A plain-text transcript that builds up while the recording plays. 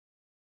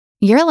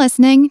You're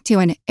listening to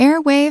an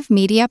Airwave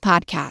Media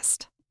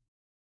Podcast.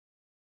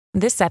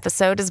 This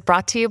episode is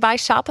brought to you by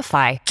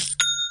Shopify.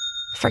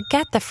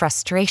 Forget the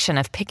frustration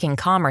of picking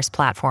commerce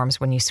platforms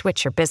when you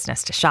switch your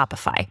business to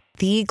Shopify,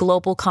 the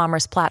global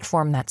commerce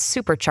platform that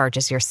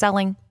supercharges your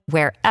selling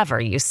wherever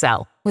you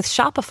sell. With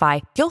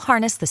Shopify, you'll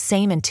harness the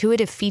same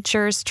intuitive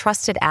features,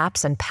 trusted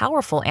apps, and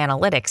powerful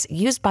analytics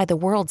used by the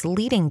world's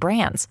leading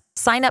brands.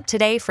 Sign up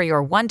today for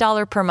your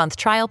 $1 per month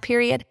trial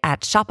period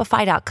at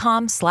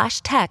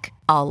shopify.com/tech,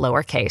 all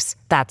lowercase.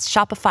 That's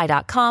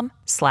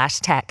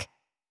shopify.com/tech.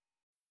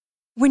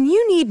 When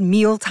you need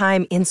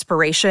mealtime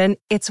inspiration,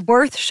 it's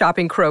worth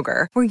shopping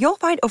Kroger, where you'll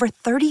find over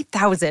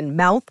 30,000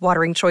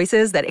 mouth-watering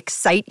choices that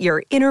excite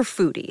your inner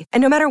foodie.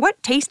 And no matter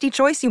what tasty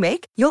choice you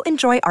make, you'll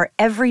enjoy our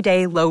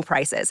everyday low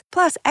prices,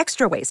 plus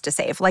extra ways to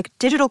save, like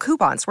digital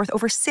coupons worth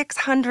over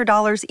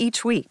 $600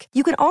 each week.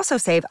 You can also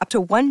save up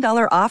to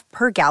 $1 off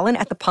per gallon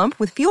at the pump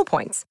with fuel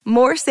points.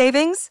 More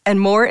savings and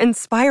more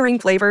inspiring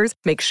flavors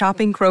make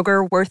shopping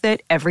Kroger worth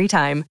it every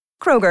time.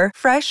 Kroger,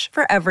 fresh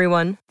for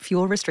everyone.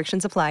 Fuel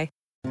restrictions apply.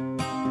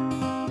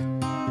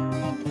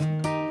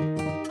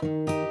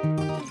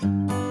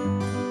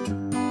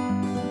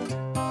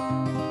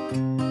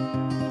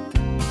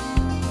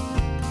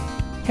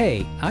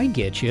 Hey, I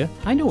get you.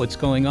 I know what's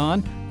going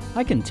on.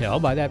 I can tell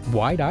by that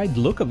wide-eyed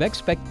look of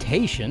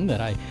expectation that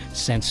I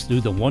sense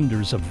through the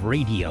wonders of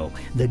radio,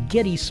 the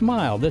giddy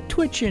smile, the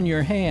twitch in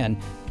your hand,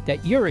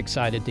 that you're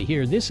excited to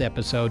hear this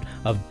episode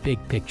of Big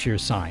Picture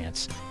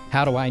Science.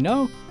 How do I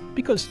know?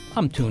 Because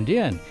I'm tuned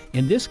in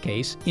this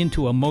case,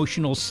 into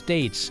emotional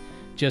states,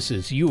 just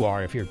as you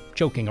are if you're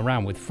joking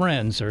around with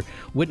friends or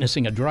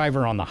witnessing a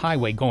driver on the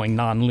highway going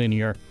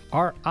nonlinear.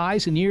 Our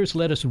eyes and ears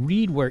let us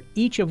read where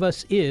each of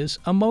us is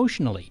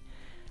emotionally,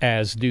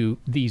 as do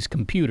these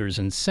computers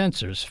and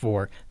sensors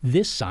for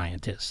this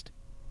scientist.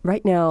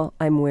 Right now,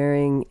 I'm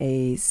wearing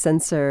a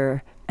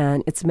sensor,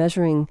 and it's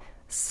measuring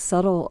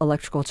subtle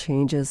electrical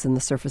changes in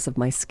the surface of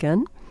my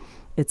skin.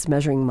 It's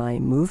measuring my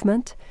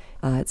movement.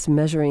 It's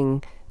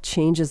measuring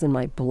changes in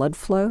my blood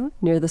flow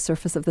near the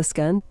surface of the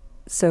skin.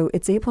 So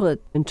it's able to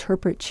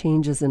interpret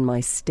changes in my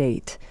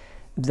state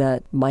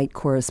that might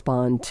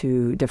correspond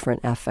to different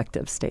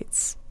affective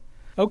states.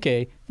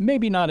 Okay,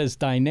 maybe not as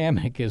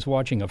dynamic as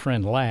watching a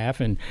friend laugh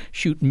and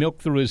shoot milk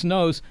through his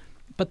nose,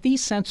 but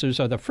these sensors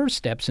are the first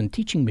steps in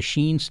teaching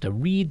machines to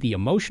read the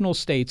emotional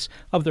states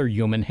of their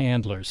human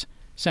handlers.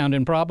 Sound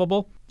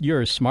improbable?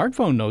 Your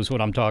smartphone knows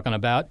what I'm talking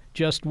about.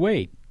 Just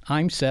wait.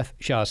 I'm Seth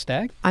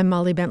Shostak. I'm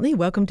Molly Bentley.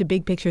 Welcome to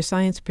Big Picture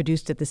Science,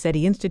 produced at the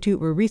SETI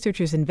Institute, where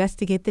researchers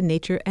investigate the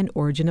nature and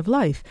origin of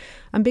life.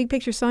 On Big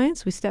Picture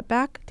Science, we step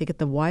back to get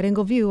the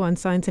wide-angle view on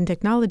science and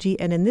technology,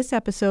 and in this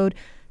episode,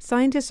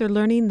 scientists are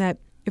learning that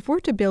if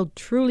we're to build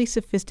truly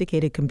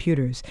sophisticated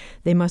computers,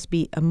 they must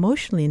be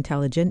emotionally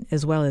intelligent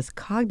as well as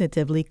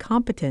cognitively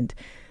competent.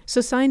 So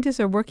scientists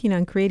are working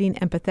on creating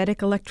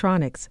empathetic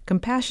electronics,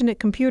 compassionate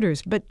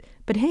computers, but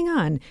hang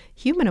on,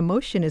 human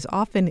emotion is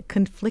often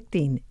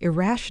conflicting,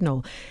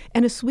 irrational,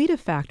 and a suite of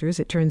factors,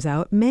 it turns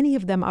out, many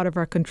of them out of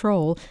our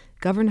control,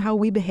 govern how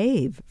we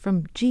behave,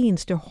 from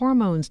genes to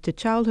hormones to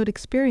childhood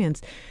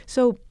experience.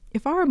 So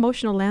if our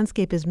emotional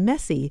landscape is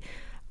messy,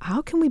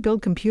 how can we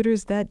build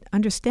computers that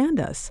understand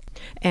us?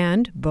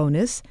 And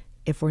bonus,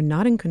 if we're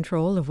not in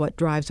control of what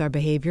drives our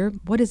behavior,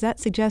 what does that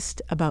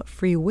suggest about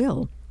free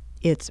will?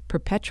 It's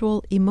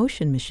Perpetual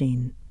Emotion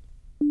Machine.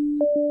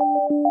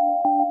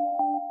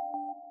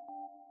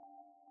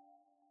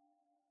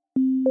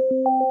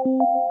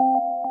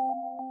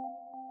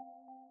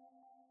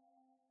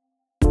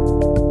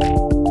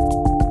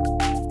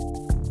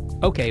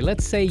 Okay,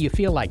 let's say you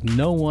feel like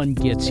no one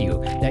gets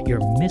you, that you're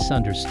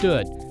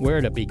misunderstood. Where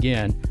to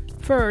begin?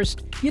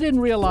 First, you didn't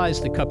realize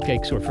the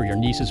cupcakes were for your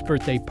niece's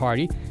birthday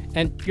party,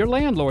 and your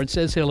landlord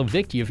says he'll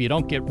evict you if you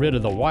don't get rid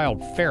of the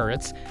wild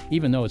ferrets,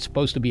 even though it's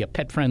supposed to be a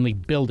pet-friendly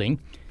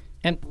building.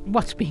 And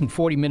what's being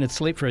 40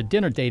 minutes late for a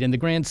dinner date in the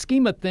grand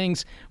scheme of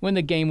things when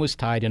the game was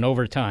tied in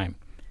overtime?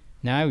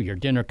 Now your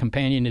dinner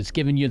companion is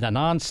giving you the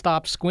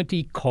non-stop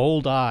squinty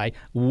cold eye.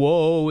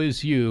 Woe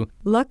is you.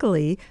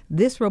 Luckily,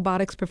 this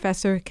robotics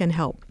professor can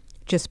help.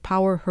 Just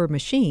power her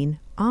machine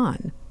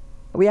on.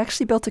 We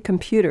actually built a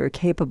computer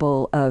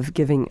capable of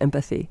giving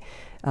empathy,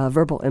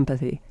 verbal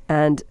empathy.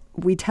 And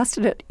we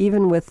tested it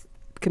even with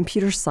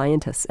computer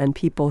scientists and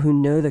people who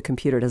know the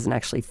computer doesn't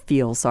actually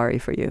feel sorry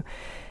for you.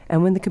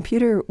 And when the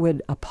computer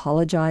would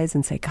apologize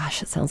and say,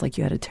 gosh, it sounds like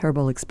you had a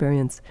terrible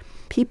experience,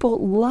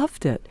 people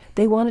loved it.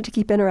 They wanted to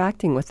keep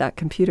interacting with that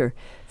computer.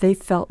 They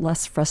felt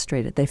less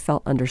frustrated. They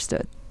felt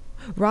understood.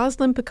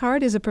 Rosalind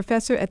Picard is a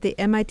professor at the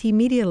MIT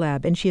Media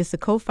Lab, and she is the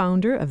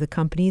co-founder of the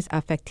companies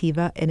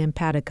Affectiva and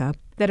Empatica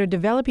that are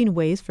developing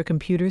ways for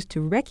computers to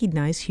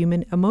recognize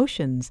human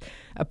emotions.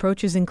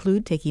 Approaches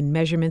include taking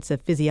measurements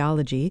of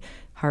physiology,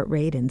 heart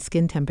rate and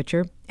skin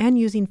temperature, and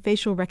using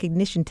facial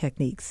recognition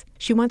techniques.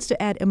 She wants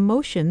to add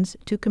emotions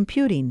to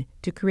computing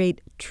to create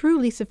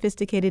truly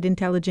sophisticated,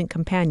 intelligent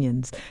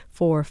companions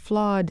for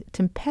flawed,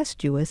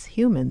 tempestuous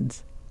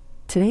humans.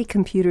 Today,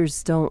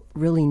 computers don't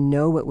really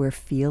know what we're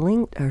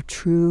feeling, our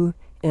true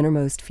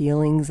innermost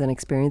feelings and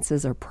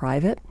experiences are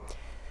private,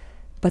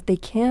 but they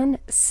can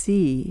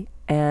see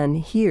and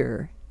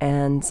hear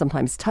and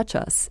sometimes touch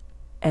us.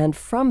 And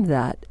from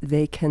that,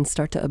 they can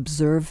start to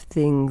observe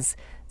things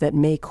that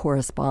may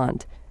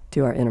correspond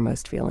to our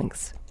innermost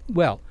feelings.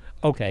 Well,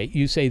 okay,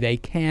 you say they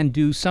can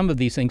do some of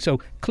these things. So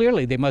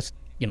clearly they must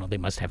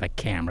have a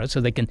camera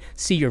so they can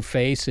see your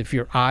face. If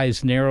your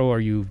eyes narrow or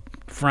you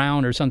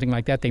frown or something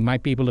like that, they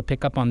might be able to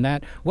pick up on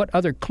that. What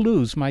other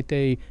clues might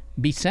they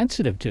be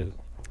sensitive to?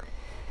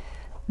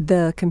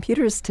 The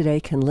computers today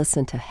can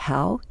listen to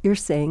how you're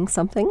saying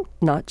something,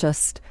 not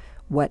just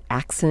what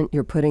accent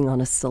you're putting on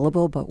a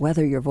syllable, but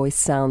whether your voice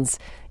sounds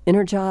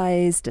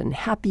energized and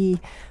happy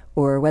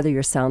or whether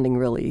you're sounding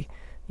really,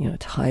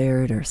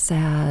 tired or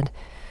sad.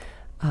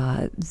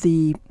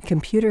 The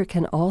computer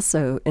can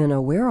also, in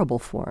a wearable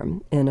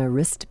form, in a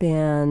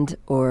wristband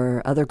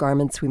or other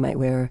garments we might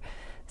wear,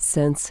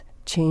 sense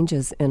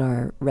changes in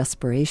our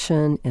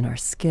respiration, in our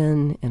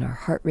skin, in our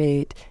heart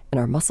rate, in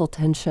our muscle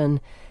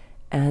tension.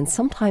 And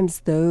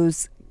sometimes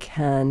those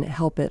can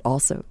help it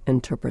also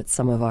interpret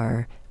some of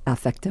our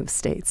affective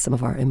states, some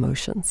of our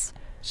emotions.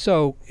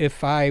 So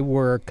if I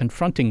were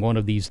confronting one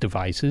of these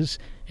devices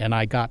and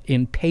I got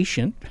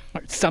impatient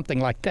or something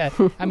like that,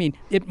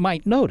 it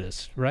might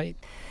notice, right?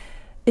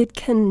 It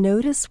can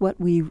notice what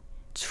we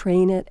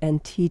train it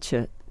and teach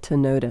it to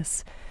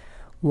notice.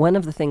 One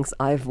of the things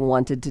I've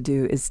wanted to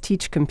do is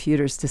teach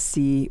computers to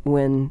see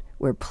when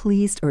we're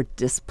pleased or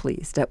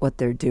displeased at what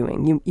they're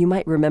doing. You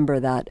might remember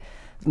that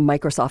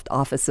Microsoft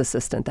Office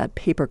Assistant, that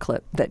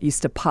paperclip that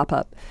used to pop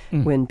up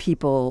when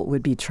people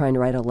would be trying to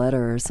write a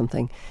letter or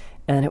something,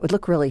 and it would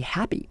look really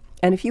happy.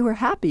 And if you were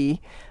happy,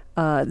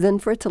 then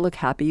for it to look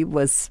happy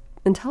was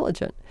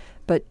intelligent.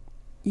 But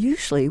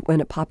usually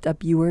when it popped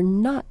up, you were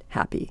not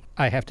happy.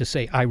 I have to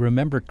say, I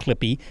remember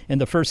Clippy,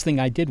 and the first thing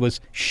I did was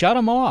shut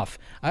him off.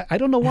 I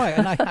don't know why,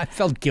 and I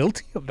felt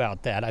guilty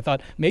about that. I thought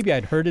maybe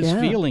I'd hurt his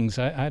feelings.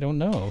 I don't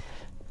know.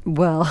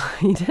 Well,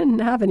 he didn't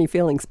have any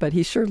feelings, but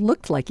he sure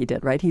looked like he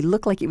did, right? He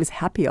looked like he was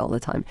happy all the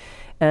time.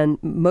 And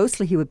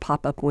mostly he would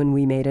pop up when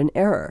we made an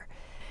error.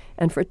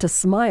 And for it to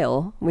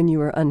smile when you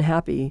were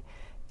unhappy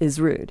is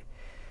rude.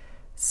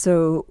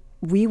 So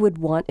we would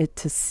want it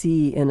to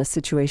see in a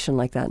situation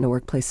like that, in a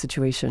workplace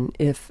situation,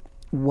 if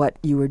what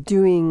you were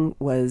doing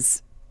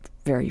was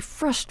very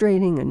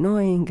frustrating,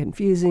 annoying,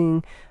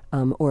 confusing,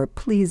 or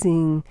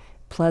pleasing,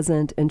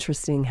 pleasant,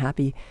 interesting,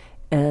 happy,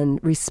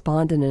 and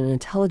respond in an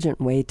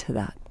intelligent way to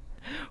that.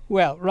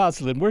 Well,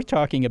 Rosalind, we're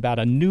talking about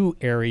a new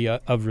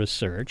area of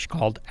research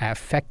called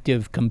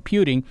affective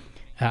computing.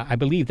 I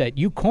believe that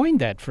you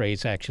coined that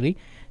phrase, actually.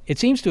 It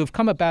seems to have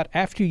come about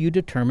after you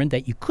determined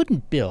that you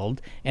couldn't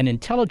build an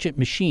intelligent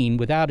machine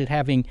without it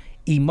having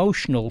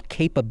emotional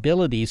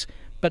capabilities.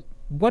 But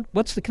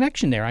what's the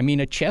connection there?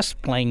 A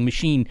chess-playing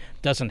machine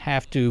doesn't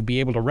have to be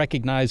able to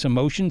recognize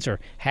emotions or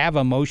have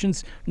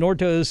emotions, nor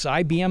does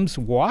IBM's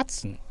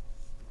Watson.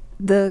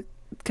 The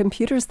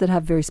computers that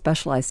have very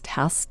specialized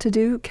tasks to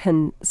do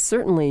can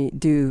certainly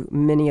do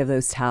many of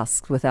those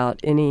tasks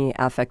without any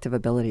affective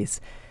abilities.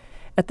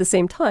 At the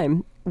same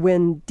time,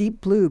 when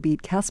Deep Blue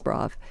beat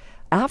Kasparov,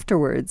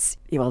 afterwards,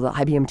 the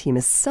IBM team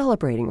is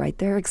celebrating, right?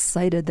 They're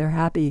excited, they're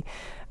happy.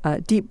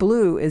 Deep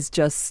Blue is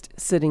just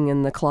sitting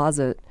in the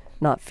closet,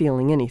 not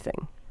feeling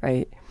anything,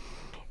 right?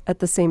 At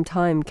the same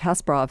time,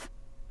 Kasparov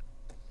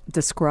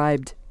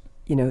described,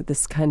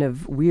 this kind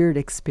of weird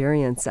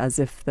experience as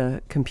if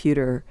the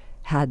computer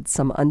had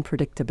some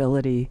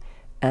unpredictability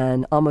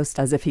and almost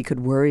as if he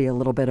could worry a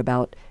little bit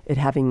about it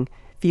having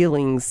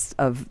feelings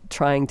of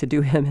trying to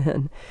do him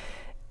in.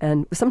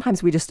 And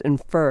sometimes we just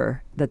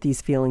infer that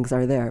these feelings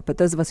are there. But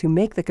those of us who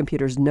make the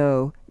computers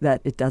know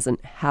that it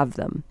doesn't have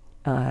them.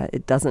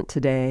 It doesn't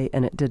today,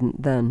 and it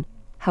didn't then.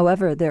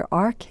 However, there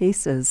are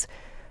cases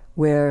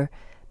where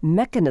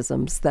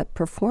mechanisms that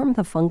perform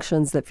the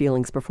functions that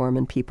feelings perform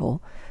in people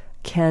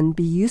can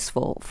be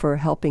useful for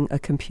helping a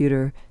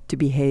computer to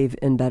behave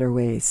in better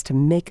ways, to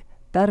make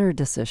better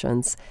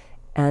decisions,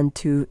 and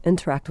to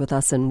interact with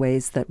us in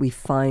ways that we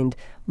find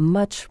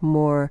much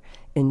more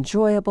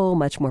enjoyable,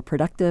 much more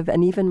productive,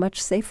 and even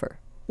much safer.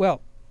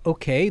 Well,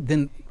 okay,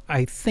 then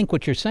I think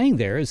what you're saying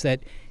there is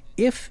that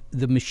if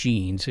the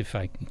machines, if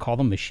I can call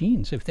them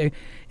machines,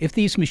 if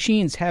these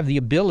machines have the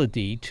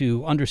ability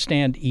to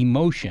understand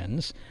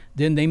emotions,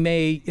 then they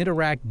may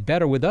interact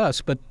better with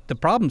us, but the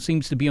problem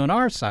seems to be on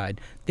our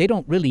side. They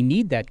don't really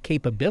need that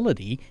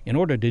capability in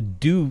order to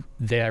do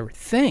their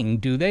thing,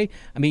 do they?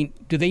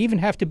 Do they even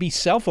have to be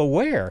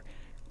self-aware?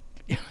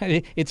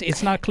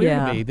 It's not clear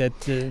to me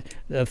that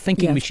a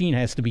thinking machine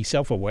has to be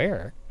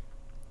self-aware.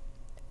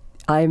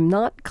 I'm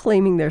not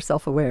claiming they're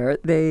self-aware.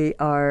 They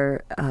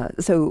are,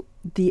 so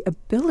the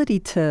ability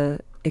to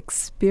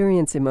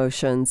experience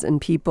emotions in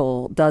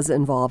people does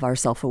involve our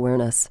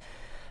self-awareness.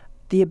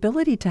 The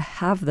ability to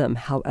have them,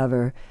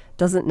 however,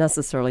 doesn't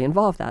necessarily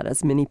involve that,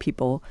 as many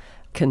people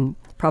can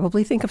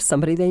probably think of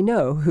somebody they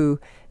know who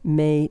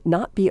may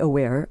not be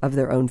aware of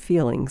their own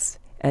feelings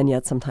and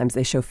yet sometimes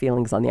they show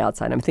feelings on the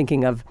outside. I'm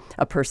thinking of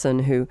a person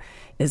who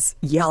is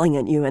yelling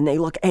at you and they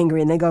look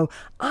angry and they go,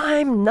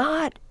 "I'm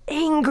not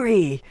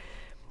angry."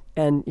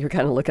 And you're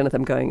kind of looking at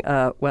them going,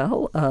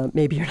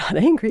 maybe you're not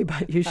angry,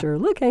 but you sure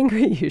look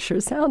angry. You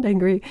sure sound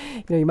angry.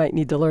 You might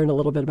need to learn a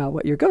little bit about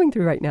what you're going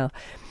through right now.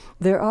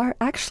 There are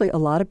actually a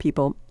lot of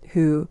people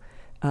who,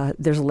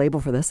 there's a label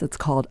for this. It's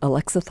called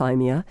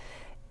alexithymia.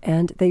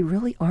 And they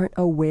really aren't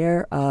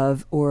aware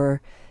of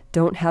or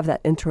don't have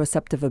that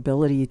interoceptive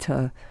ability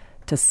to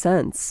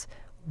sense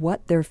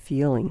what they're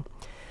feeling.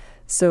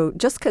 So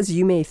just because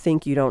you may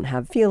think you don't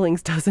have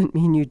feelings doesn't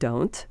mean you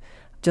don't.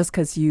 Just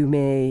because you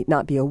may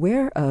not be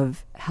aware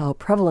of how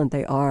prevalent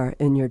they are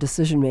in your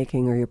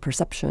decision-making or your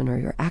perception or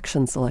your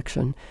action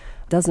selection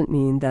doesn't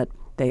mean that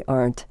they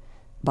aren't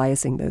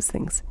biasing those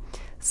things.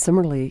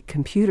 Similarly,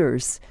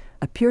 computers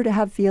appear to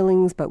have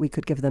feelings, but we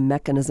could give them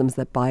mechanisms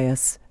that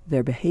bias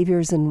their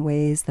behaviors in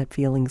ways that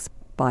feelings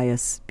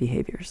bias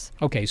behaviors.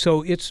 Okay,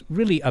 so it's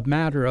really a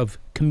matter of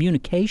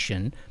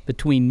communication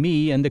between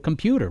me and the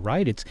computer,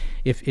 right?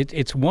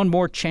 It's one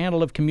more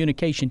channel of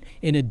communication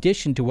in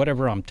addition to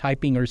whatever I'm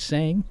typing or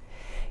saying?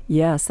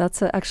 Yes,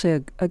 that's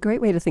actually a great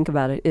way to think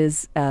about it,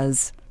 is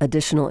as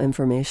additional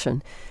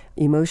information.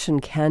 Emotion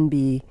can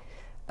be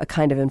a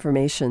kind of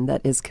information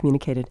that is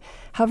communicated.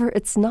 However,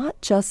 it's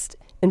not just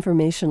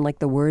information like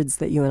the words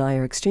that you and I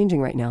are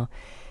exchanging right now.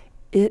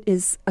 It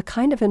is a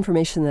kind of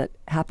information that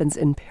happens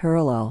in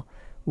parallel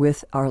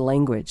with our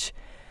language.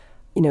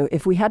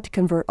 If we had to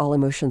convert all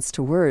emotions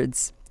to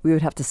words, we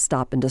would have to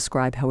stop and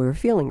describe how we were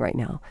feeling right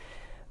now.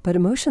 But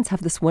emotions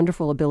have this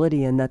wonderful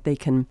ability in that they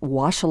can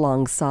wash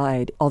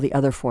alongside all the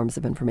other forms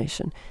of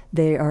information.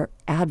 They are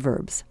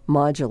adverbs,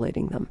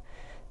 modulating them.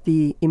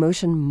 The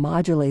emotion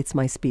modulates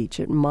my speech.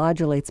 It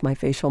modulates my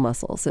facial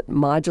muscles. It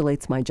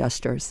modulates my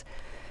gestures.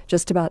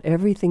 Just about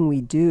everything we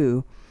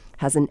do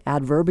has an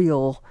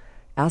adverbial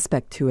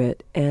aspect to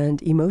it,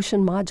 and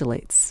emotion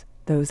modulates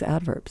those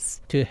adverbs.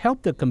 To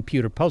help the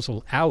computer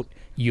puzzle out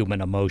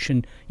human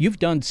emotion, you've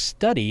done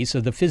studies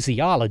of the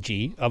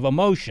physiology of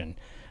emotion.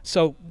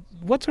 So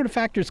what sort of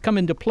factors come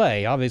into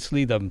play?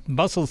 Obviously, the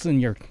muscles in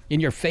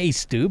your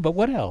face do, but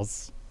what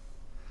else?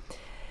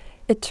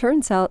 It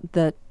turns out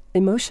that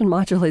emotion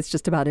modulates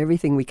just about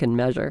everything we can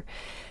measure.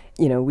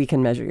 We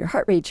can measure your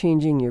heart rate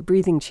changing, your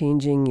breathing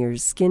changing, your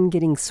skin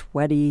getting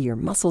sweaty, your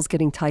muscles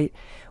getting tight.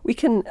 We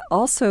can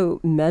also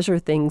measure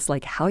things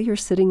like how you're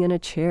sitting in a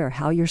chair,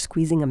 how you're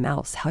squeezing a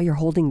mouse, how you're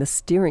holding the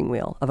steering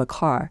wheel of a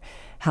car,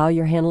 how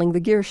you're handling the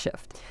gear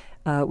shift.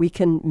 We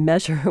can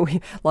measure, a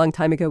long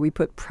time ago, we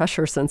put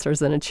pressure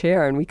sensors in a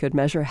chair and we could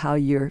measure how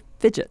your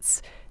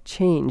fidgets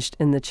changed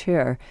in the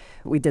chair.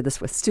 We did this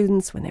with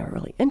students when they were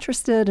really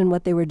interested in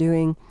what they were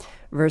doing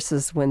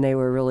versus when they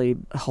were really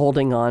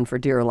holding on for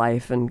dear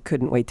life and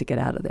couldn't wait to get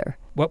out of there.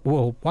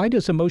 Well, why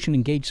does emotion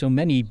engage so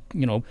many,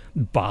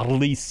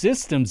 bodily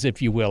systems,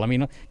 if you will? I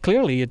mean,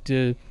 clearly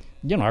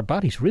our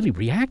bodies really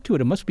react to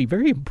it. It must be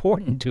very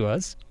important to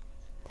us.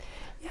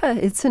 Yeah,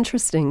 it's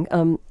interesting.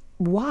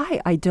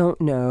 Why, I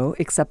don't know,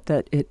 except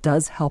that it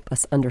does help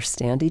us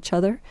understand each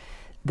other.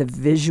 The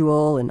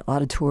visual and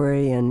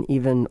auditory and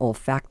even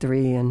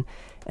olfactory and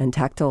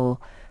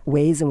tactile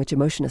ways in which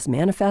emotion is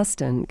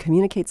manifest and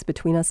communicates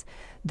between us,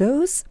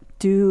 those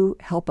do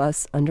help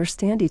us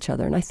understand each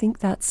other. And I think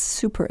that's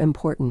super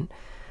important.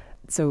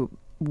 So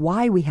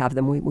why we have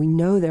them, we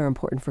know they're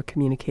important for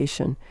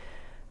communication.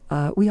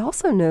 We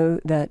also know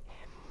that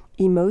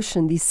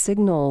emotion, these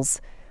signals,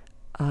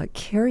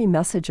 carry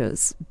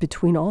messages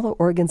between all the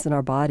organs in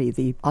our body,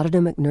 the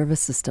autonomic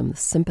nervous system, the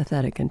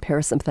sympathetic and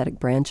parasympathetic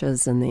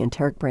branches, and the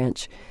enteric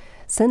branch,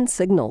 send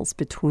signals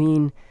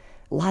between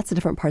lots of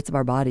different parts of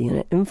our body, and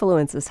it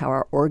influences how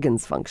our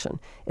organs function.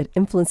 It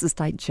influences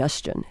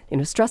digestion.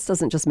 Stress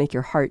doesn't just make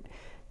your heart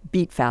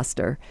beat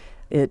faster.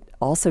 It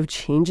also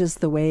changes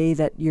the way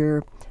that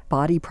your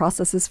body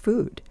processes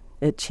food.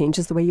 It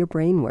changes the way your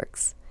brain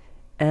works.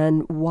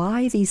 And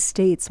why these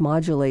states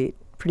modulate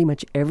pretty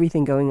much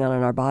everything going on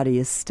in our body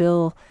is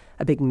still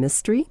a big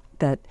mystery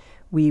that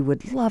we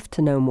would love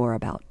to know more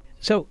about.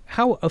 So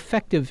how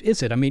effective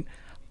is it? I mean,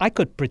 I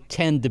could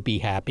pretend to be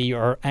happy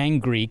or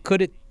angry.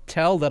 Could it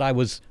tell that I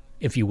was,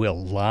 if you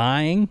will,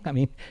 lying? I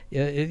mean,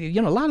 a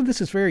lot of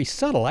this is very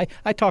subtle.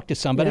 I talk to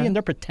somebody and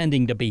they're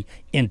pretending to be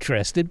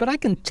interested, but I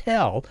can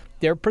tell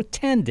they're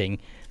pretending.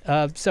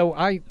 So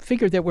I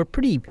figured that we're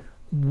pretty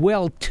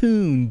well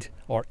tuned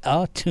or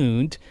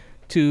attuned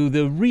to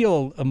the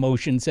real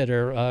emotions that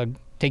are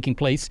taking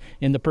place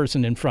in the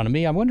person in front of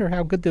me. I wonder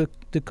how good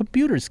the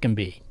computers can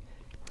be.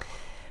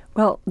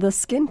 Well, the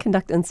skin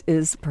conductance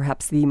is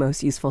perhaps the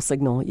most useful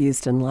signal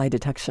used in lie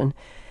detection.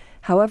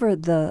 However,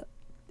 the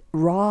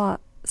raw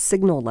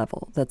signal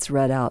level that's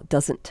read out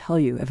doesn't tell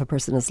you if a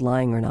person is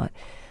lying or not.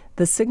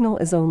 The signal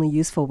is only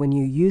useful when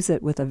you use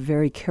it with a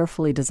very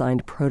carefully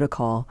designed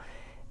protocol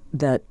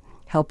that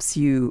helps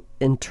you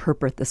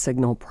interpret the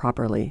signal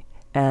properly.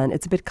 And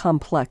it's a bit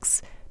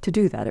complex to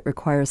do that. It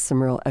requires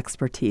some real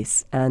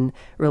expertise and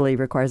really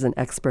requires an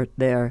expert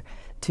there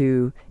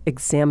to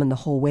examine the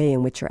whole way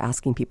in which you're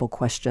asking people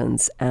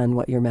questions and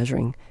what you're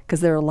measuring,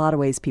 because there are a lot of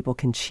ways people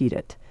can cheat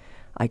it.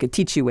 I could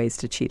teach you ways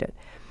to cheat it.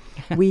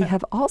 We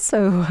have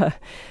also,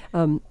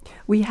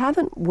 we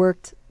haven't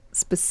worked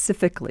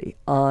specifically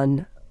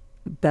on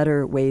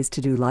better ways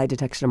to do lie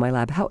detection in my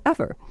lab.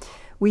 However,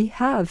 we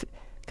have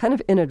kind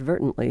of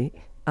inadvertently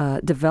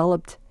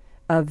developed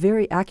a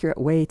very accurate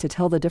way to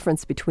tell the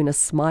difference between a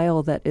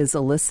smile that is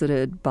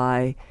elicited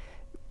by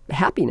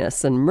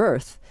happiness and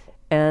mirth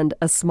and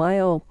a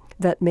smile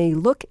that may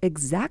look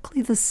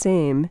exactly the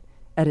same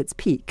at its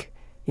peak,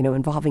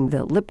 involving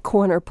the lip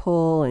corner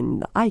pull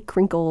and the eye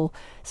crinkle.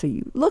 So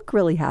you look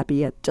really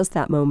happy at just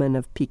that moment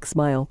of peak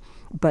smile,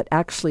 but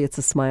actually it's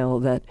a smile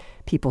that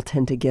people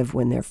tend to give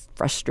when they're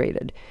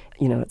frustrated.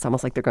 It's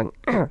almost like they're going,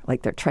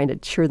 like they're trying to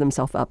cheer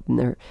themselves up, and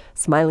they're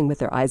smiling with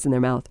their eyes in their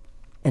mouth.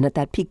 And at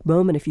that peak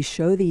moment, if you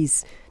show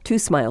these two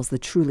smiles, the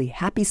truly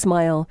happy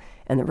smile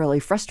and the really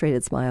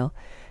frustrated smile,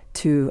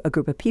 to a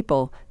group of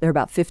people, they're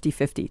about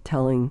 50-50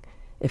 telling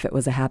if it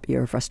was a happy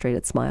or a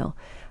frustrated smile.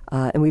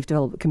 And we've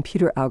developed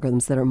computer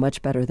algorithms that are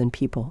much better than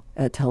people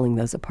at telling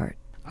those apart.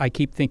 I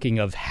keep thinking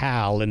of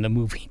Hal in the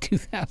movie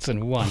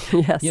 2001.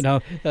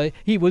 Yes.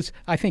 He was,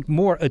 I think,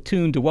 more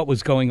attuned to what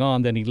was going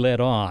on than he let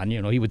on.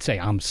 He would say,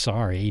 "I'm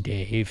sorry,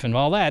 Dave," and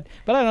all that.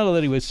 But I don't know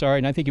that he was sorry,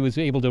 and I think he was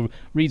able to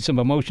read some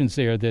emotions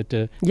there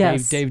that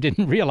yes. Dave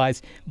didn't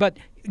realize. But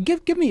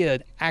give me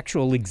an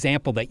actual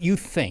example that you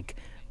think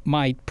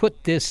might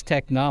put this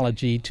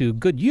technology to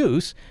good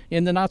use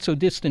in the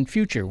not-so-distant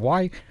future.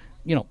 Why,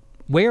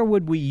 where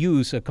would we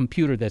use a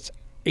computer that's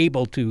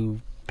able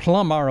to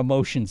plumb our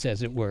emotions,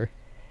 as it were?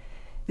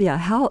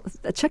 Yeah,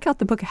 check out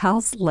the book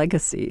Hal's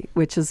Legacy,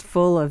 which is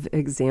full of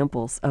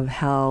examples of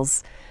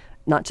Hal's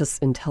not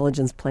just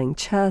intelligence playing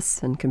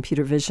chess and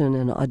computer vision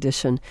and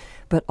audition,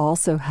 but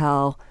also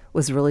Hal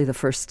was really the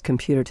first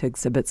computer to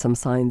exhibit some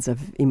signs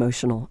of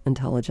emotional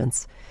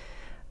intelligence.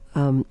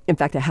 In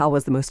fact, Hal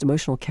was the most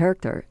emotional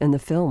character in the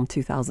film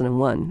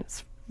 2001.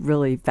 It's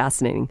really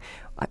fascinating.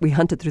 We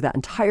hunted through that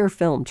entire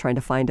film trying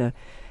to find a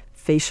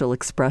facial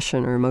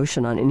expression or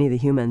emotion on any of the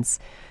humans.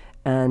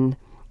 And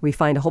we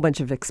find a whole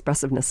bunch of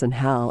expressiveness in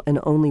Hal and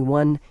only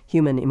one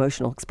human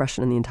emotional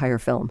expression in the entire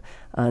film.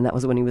 And that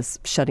was when he was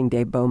shutting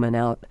Dave Bowman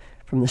out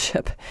from the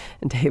ship.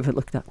 And David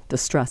looked up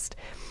distressed.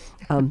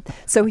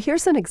 So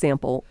here's an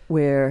example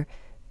where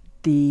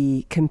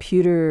the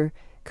computer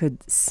could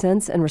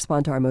sense and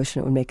respond to our emotion.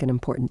 It would make an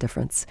important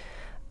difference.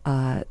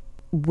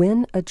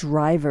 When a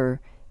driver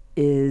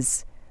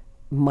is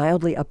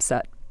mildly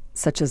upset,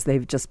 such as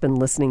they've just been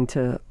listening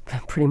to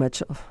pretty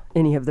much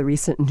any of the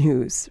recent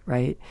news,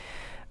 right?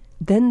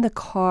 Then the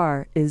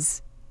car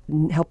is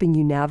helping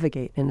you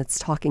navigate and it's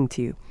talking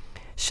to you.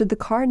 Should the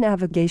car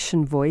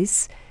navigation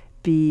voice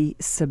be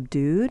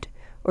subdued,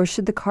 or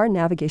should the car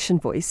navigation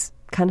voice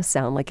kind of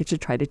sound like it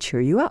should try to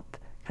cheer you up,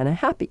 kind of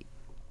happy?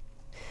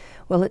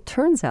 Well, it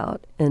turns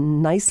out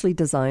in nicely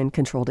designed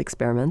controlled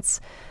experiments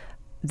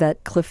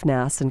that Cliff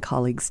Nass and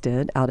colleagues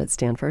did out at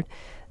Stanford,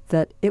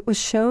 that it was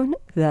shown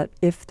that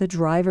if the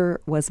driver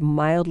was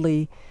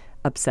mildly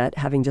upset,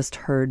 having just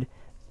heard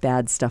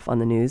bad stuff on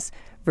the news,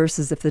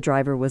 versus if the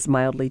driver was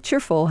mildly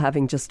cheerful,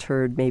 having just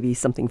heard maybe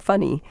something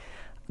funny,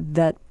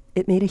 that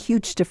it made a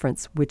huge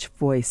difference which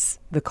voice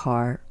the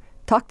car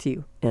talked to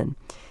you in.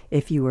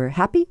 If you were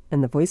happy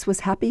and the voice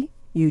was happy,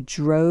 you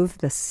drove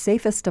the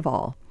safest of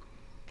all.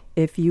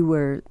 If you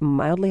were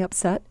mildly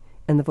upset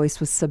and the voice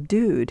was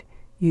subdued,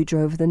 you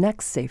drove the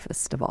next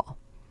safest of all.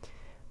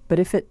 But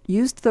if it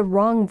used the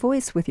wrong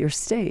voice with your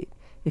state,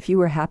 if you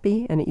were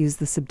happy and it used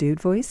the subdued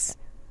voice,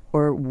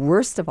 or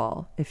worst of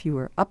all, if you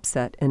were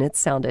upset and it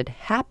sounded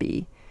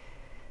happy,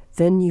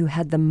 then you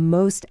had the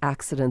most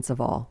accidents of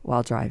all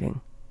while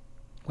driving.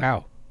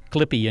 Wow.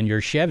 Clippy in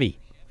your Chevy.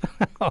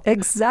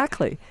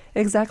 Exactly.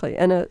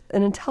 And an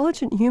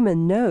intelligent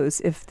human knows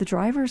if the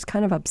driver's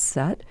kind of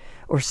upset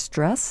or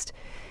stressed,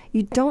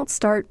 you don't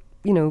start,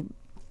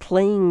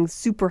 playing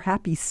super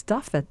happy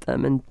stuff at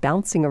them and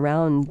bouncing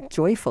around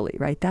joyfully,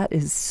 right? That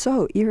is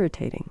so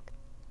irritating.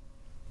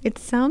 It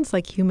sounds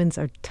like humans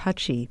are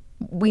touchy.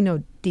 We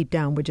know deep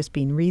down we're just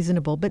being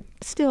reasonable, but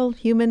still,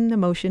 human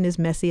emotion is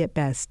messy at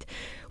best,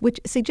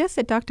 which suggests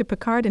that Dr.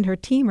 Picard and her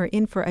team are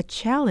in for a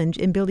challenge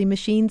in building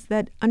machines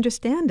that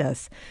understand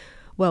us.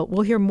 Well,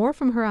 we'll hear more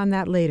from her on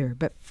that later,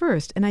 but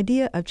first, an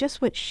idea of just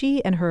what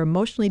she and her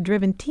emotionally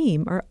driven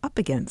team are up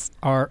against.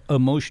 Our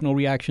emotional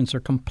reactions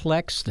are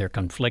complex, they're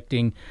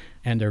conflicting,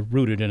 and they're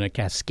rooted in a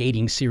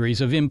cascading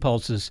series of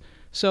impulses.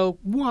 So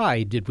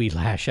why did we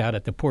lash out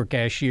at the poor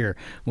cashier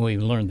when we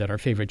learned that our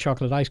favorite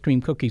chocolate ice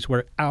cream cookies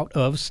were out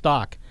of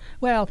stock?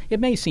 Well, it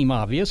may seem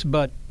obvious,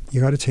 but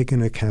you got to take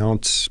into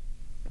account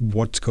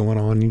what's going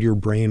on in your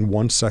brain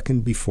 1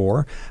 second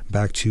before,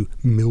 back to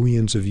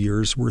millions of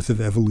years worth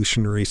of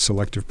evolutionary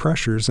selective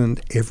pressures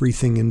and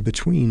everything in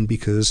between,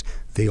 because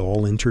they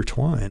all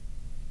intertwine.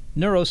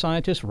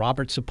 Neuroscientist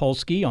Robert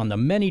Sapolsky on the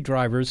many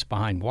drivers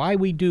behind why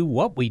we do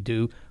what we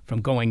do, from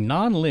going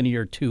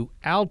nonlinear to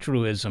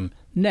altruism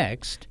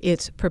Next,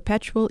 it's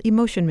Perpetual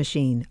Emotion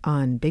Machine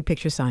on Big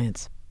Picture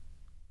Science.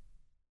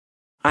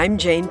 I'm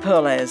Jane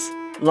Perlez,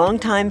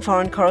 longtime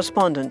foreign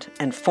correspondent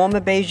and former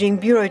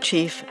Beijing bureau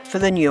chief for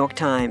the New York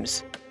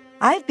Times.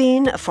 I've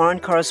been a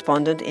foreign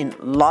correspondent in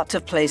lots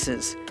of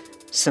places: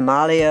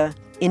 Somalia,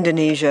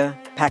 Indonesia,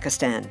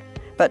 Pakistan,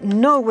 but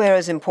nowhere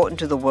as important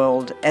to the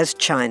world as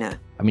China.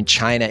 I mean,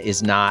 China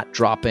is not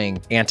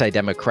dropping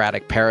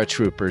anti-democratic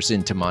paratroopers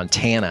into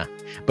Montana.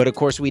 But of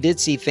course, we did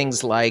see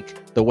things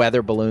like the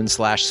weather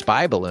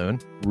balloon/spy balloon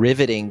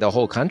riveting the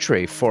whole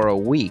country for a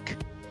week.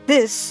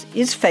 This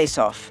is Face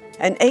Off,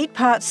 an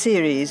 8-part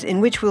series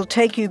in which we'll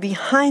take you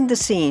behind the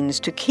scenes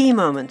to key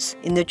moments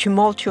in the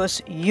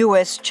tumultuous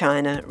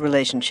U.S.-China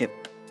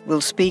relationship.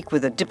 We'll speak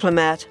with a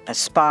diplomat, a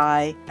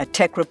spy, a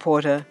tech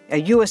reporter,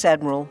 a U.S.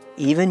 admiral,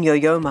 even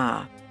Yo-Yo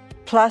Ma.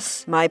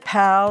 Plus, my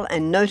pal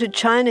and noted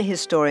China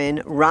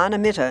historian Rana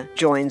Mitter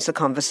joins the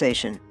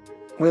conversation.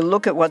 We'll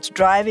look at what's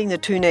driving the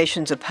two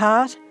nations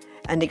apart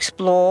and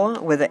explore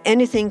whether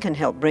anything can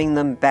help bring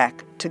them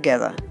back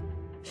together.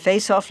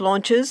 Face Off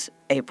launches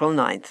April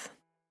 9th.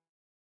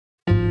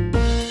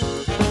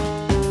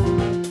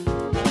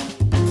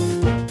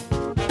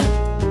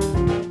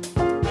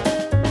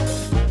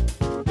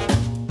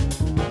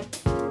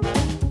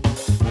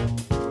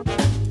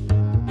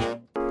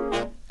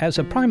 as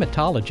a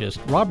primatologist,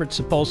 Robert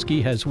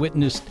Sapolsky has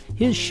witnessed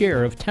his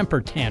share of temper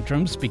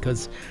tantrums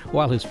because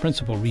while his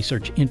principal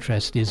research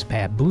interest is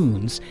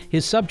baboons,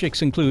 his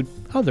subjects include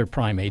other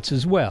primates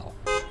as well.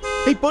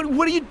 Hey, bud,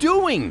 what are you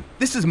doing?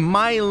 This is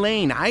my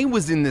lane. I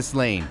was in this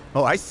lane.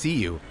 Oh, I see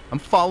you. I'm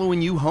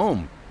following you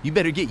home. You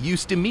better get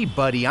used to me,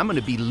 buddy. I'm going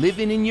to be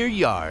living in your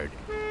yard.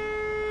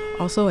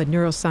 Also a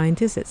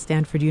neuroscientist at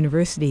Stanford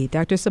University,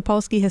 Dr.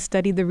 Sapolsky has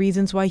studied the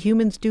reasons why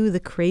humans do the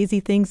crazy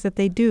things that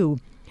they do.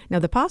 Now,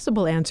 the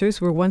possible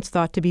answers were once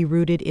thought to be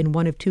rooted in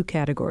one of two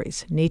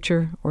categories,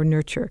 nature or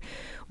nurture.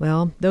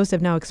 Well, those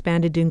have now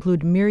expanded to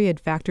include myriad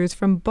factors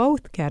from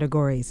both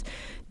categories.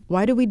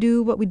 Why do we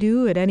do what we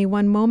do at any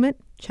one moment?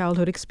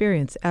 Childhood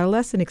experience,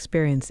 adolescent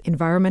experience,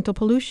 environmental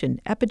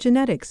pollution,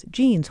 epigenetics,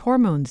 genes,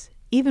 hormones,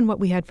 even what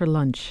we had for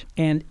lunch.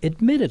 And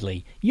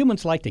admittedly,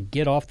 humans like to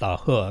get off the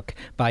hook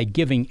by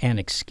giving an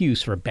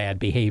excuse for bad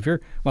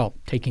behavior, while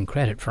taking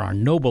credit for our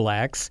noble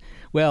acts.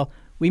 Well,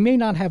 we may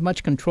not have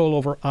much control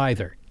over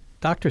either.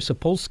 Dr.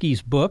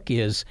 Sapolsky's book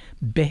is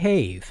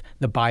Behave,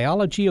 the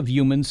Biology of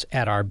Humans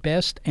at Our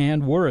Best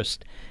and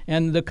Worst.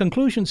 And the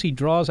conclusions he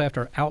draws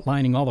after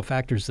outlining all the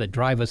factors that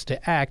drive us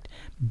to act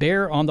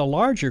bear on the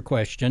larger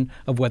question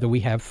of whether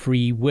we have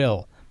free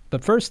will.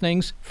 But first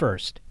things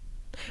first.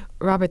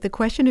 Robert, the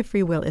question of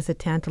free will is a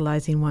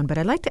tantalizing one, but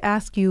I'd like to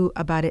ask you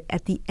about it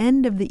at the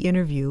end of the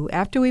interview,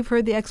 after we've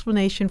heard the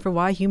explanation for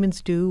why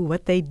humans do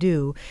what they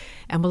do,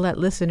 and we'll let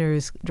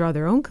listeners draw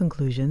their own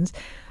conclusions.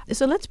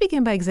 So let's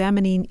begin by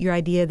examining your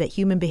idea that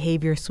human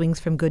behavior swings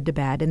from good to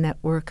bad and that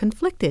we're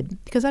conflicted,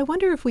 because I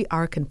wonder if we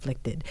are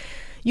conflicted.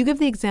 You give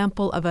the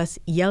example of us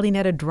yelling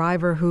at a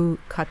driver who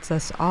cuts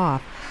us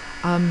off.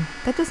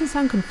 That doesn't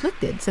sound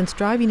conflicted. Since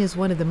driving is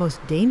one of the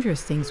most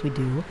dangerous things we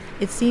do,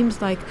 it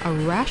seems like a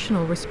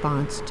rational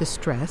response to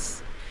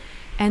stress.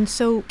 And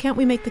so can't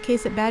we make the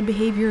case that bad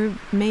behavior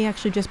may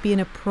actually just be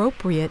an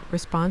appropriate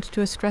response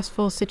to a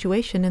stressful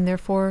situation and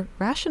therefore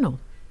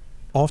rational?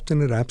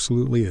 Often it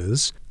absolutely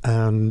is.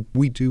 And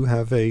we do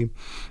have a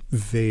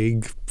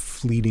vague,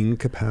 fleeting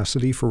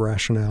capacity for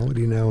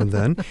rationality now and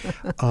then.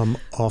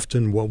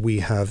 Often what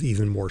we have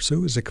even more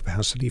so is a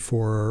capacity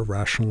for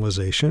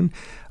rationalization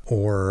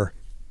or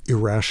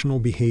irrational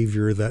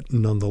behavior that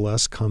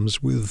nonetheless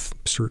comes with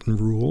certain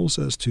rules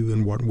as to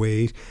in what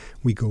way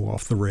we go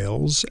off the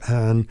rails.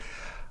 And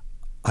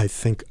I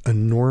think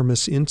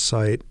enormous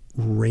insight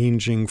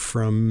ranging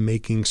from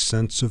making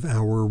sense of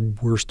our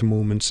worst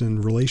moments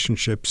in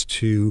relationships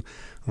to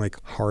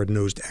like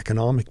hard-nosed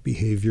economic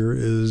behavior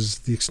is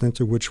the extent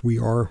to which we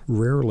are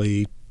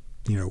rarely,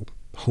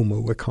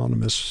 homo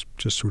economists,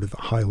 just sort of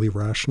highly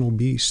rational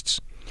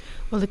beasts.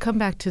 Well, to come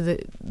back to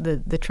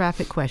the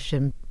traffic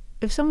question,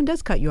 if someone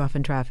does cut you off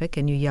in traffic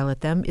and you yell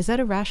at them, is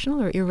that a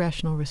rational or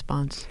irrational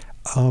response?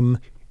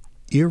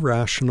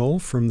 Irrational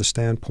from the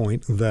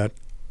standpoint that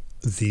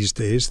these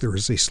days there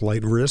is a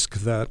slight risk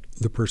that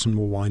the person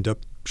will wind up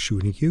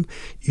shooting you.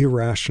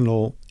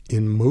 Irrational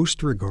in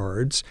most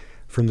regards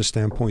from the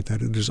standpoint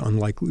that it is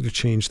unlikely to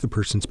change the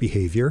person's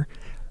behavior.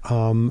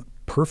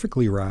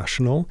 Perfectly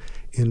rational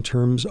in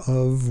terms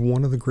of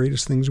one of the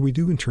greatest things we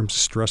do in terms of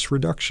stress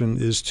reduction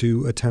is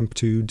to attempt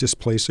to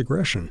displace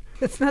aggression.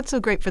 It's not so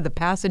great for the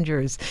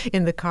passengers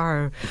in the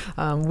car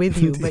with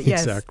you, but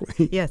yes.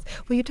 Exactly. Yes.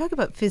 Well, you talk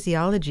about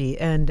physiology,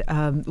 and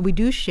we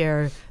do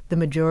share the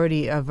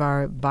majority of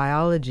our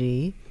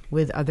biology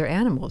with other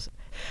animals.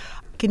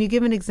 Can you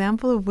give an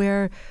example of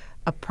where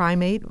a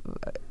primate,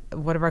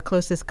 one of our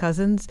closest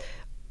cousins,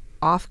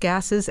 off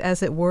gases,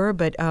 as it were,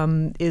 but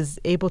is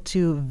able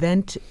to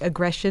vent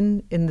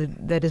aggression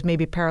that is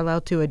maybe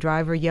parallel to a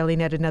driver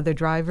yelling at another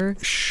driver?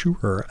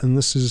 Sure. And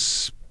this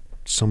is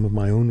some of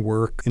my own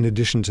work. In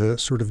addition to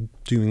sort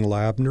of doing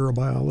lab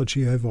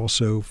neurobiology, I've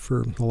also,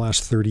 for the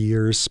last 30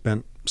 years,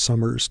 spent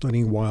summers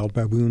studying wild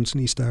baboons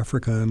in East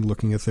Africa and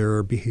looking at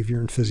their behavior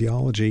and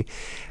physiology.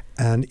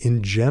 And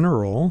in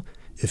general,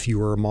 if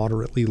you are a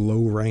moderately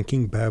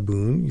low-ranking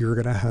baboon, you're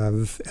going to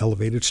have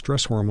elevated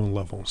stress hormone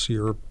levels.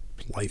 Your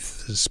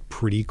life is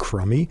pretty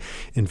crummy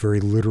in very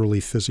literally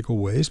physical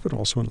ways, but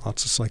also in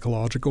lots of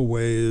psychological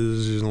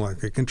ways,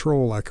 lack of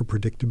control, lack of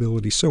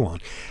predictability, so on.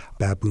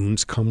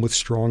 Baboons come with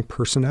strong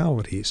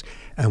personalities.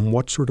 And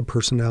what sort of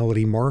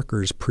personality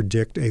markers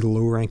predict a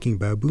low-ranking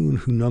baboon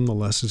who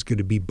nonetheless is going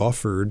to be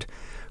buffered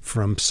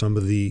from some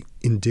of the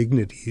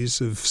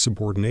indignities of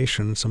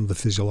subordination, some of the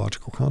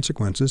physiological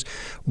consequences?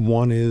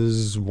 One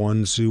is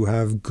ones who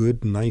have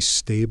good, nice,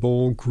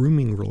 stable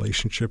grooming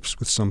relationships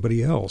with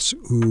somebody else,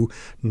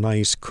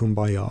 nice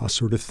kumbaya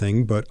sort of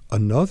thing. But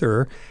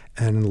another,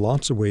 and in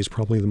lots of ways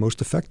probably the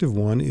most effective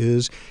one,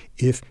 is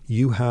if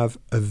you have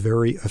a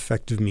very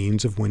effective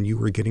means of when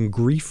you are getting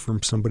grief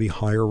from somebody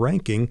higher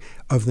ranking,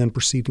 of then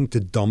proceeding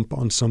to dump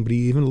on somebody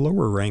even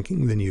lower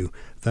ranking than you.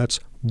 That's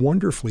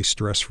wonderfully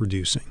stress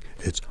reducing.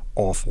 It's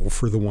awful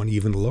for the one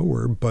even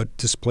lower, but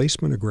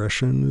displacement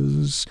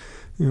aggression is,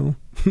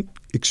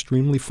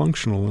 extremely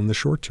functional in the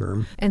short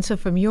term. And so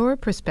from your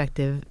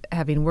perspective,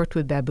 having worked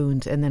with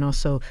baboons and then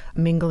also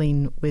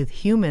mingling with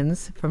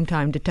humans from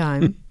time to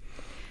time,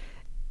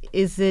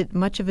 is it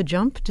much of a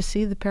jump to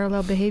see the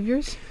parallel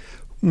behaviors?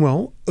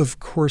 Well, of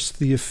course,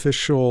 the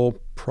official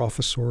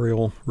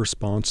professorial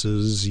response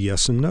is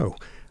yes and no.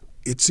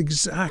 It's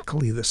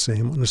exactly the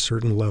same on a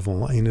certain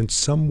level. And in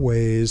some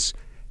ways,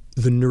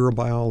 the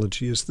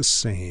neurobiology is the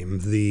same.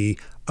 The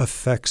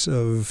effects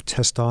of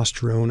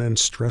testosterone and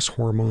stress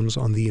hormones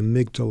on the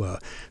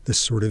amygdala, the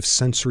sort of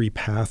sensory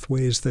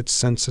pathways that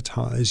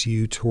sensitize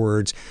you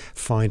towards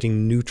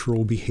finding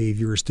neutral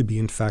behaviors to be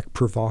in fact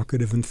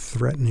provocative and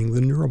threatening,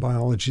 the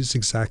neurobiology is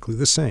exactly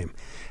the same.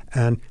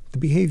 And the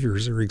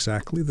behaviors are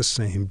exactly the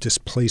same.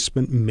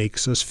 Displacement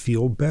makes us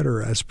feel better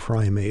as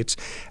primates,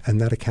 and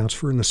that accounts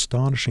for an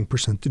astonishing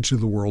percentage of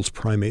the world's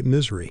primate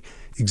misery.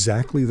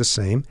 Exactly the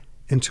same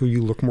until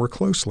you look more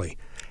closely.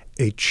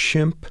 A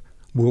chimp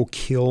will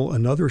kill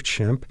another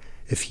chimp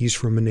if he's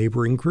from a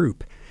neighboring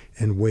group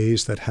in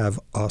ways that have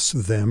us,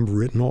 them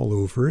written all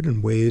over it,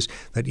 in ways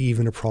that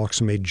even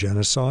approximate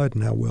genocide,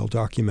 now well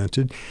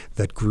documented,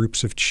 that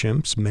groups of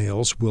chimps,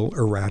 males, will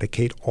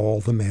eradicate all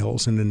the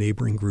males in a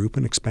neighboring group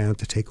and expand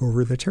to take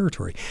over their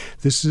territory.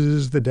 This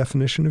is the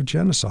definition of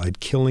genocide,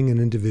 killing an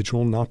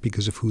individual not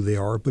because of who they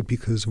are, but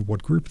because of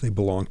what group they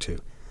belong to.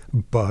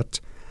 But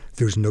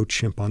there's no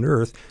chimp on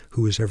earth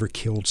who has ever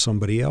killed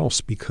somebody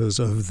else because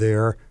of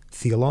their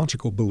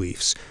theological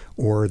beliefs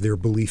or their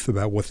belief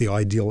about what the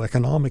ideal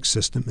economic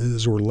system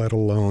is, or let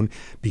alone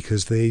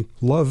because they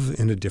love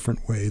in a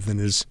different way than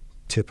is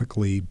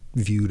typically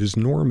viewed as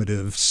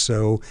normative.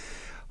 So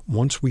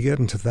once we get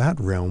into that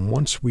realm,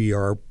 once we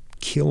are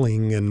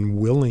killing and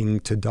willing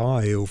to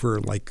die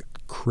over like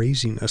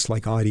craziness,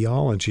 like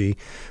ideology,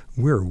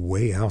 we're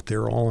way out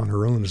there all on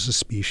our own as a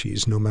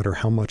species, no matter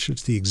how much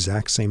it's the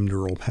exact same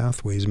neural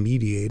pathways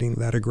mediating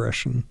that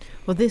aggression.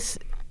 Well, this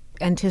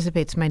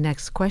anticipates my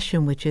next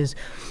question, which is,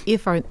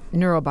 if our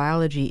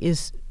neurobiology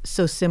is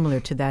so similar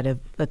to that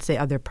of, let's say,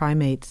 other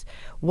primates,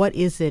 what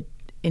is it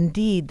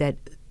indeed that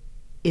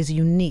is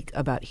unique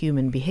about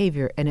human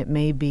behavior? And it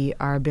may be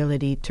our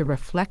ability to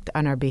reflect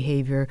on our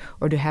behavior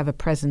or to have a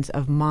presence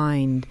of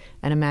mind,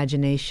 an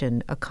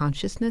imagination, a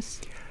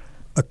consciousness?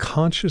 A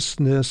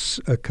consciousness,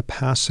 a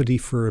capacity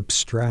for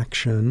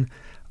abstraction.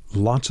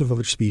 Lots of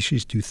other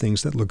species do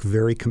things that look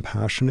very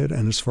compassionate,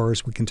 and as far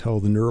as we can tell,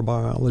 the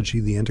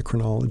neurobiology, the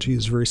endocrinology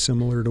is very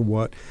similar to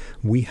what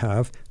we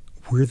have.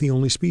 We're the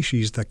only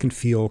species that can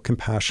feel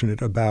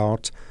compassionate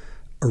about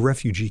a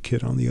refugee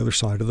kid on the other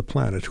side of the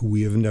planet who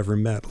we have never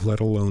met, let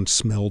alone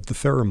smelled the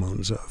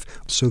pheromones of.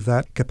 So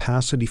that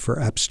capacity for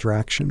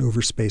abstraction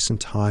over space and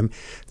time,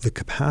 the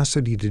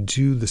capacity to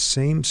do the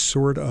same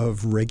sort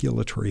of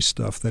regulatory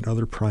stuff that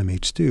other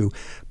primates do,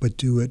 but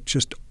do it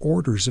just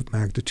orders of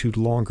magnitude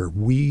longer.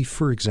 We,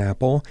 for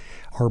example,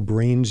 our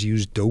brains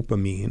use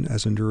dopamine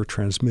as a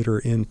neurotransmitter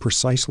in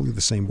precisely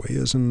the same way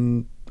as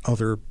in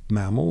other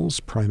mammals,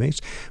 primates,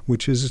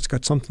 which is it's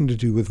got something to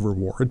do with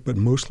reward, but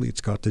mostly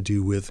it's got to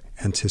do with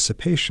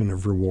anticipation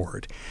of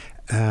reward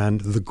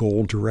and the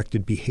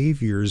goal-directed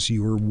behaviors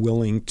you are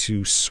willing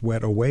to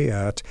sweat away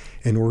at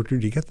in order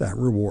to get that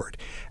reward.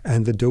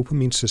 And the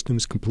dopamine system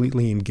is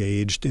completely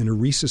engaged in a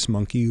rhesus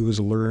monkey who has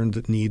learned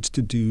it needs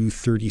to do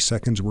 30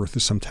 seconds worth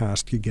of some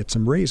task to get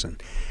some raisin.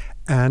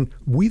 And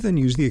we then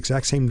use the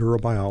exact same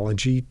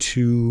neurobiology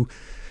to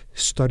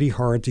study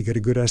hard to get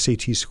a good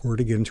SAT score,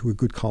 to get into a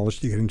good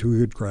college, to get into a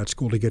good grad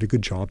school, to get a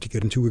good job, to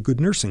get into a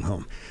good nursing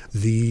home.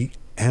 The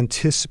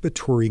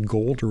anticipatory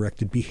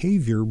goal-directed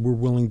behavior we're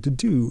willing to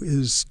do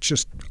is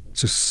just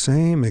the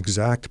same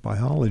exact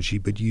biology,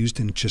 but used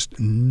in just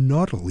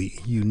nuttily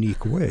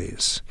unique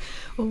ways.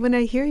 Well, when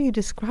I hear you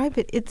describe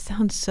it, it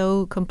sounds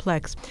so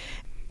complex.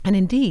 And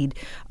indeed,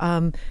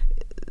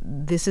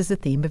 this is the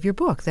theme of your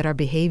book, that our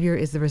behavior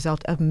is the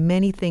result of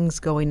many things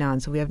going on.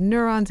 So we have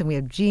neurons and we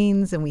have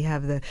genes and we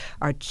have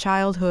our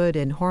childhood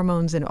and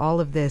hormones and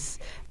all of this.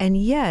 And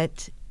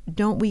yet,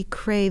 don't we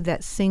crave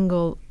that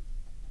single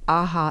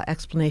aha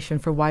explanation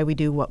for why we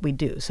do what we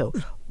do? So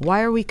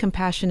why are we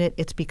compassionate?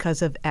 It's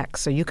because of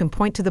X. So you can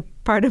point to the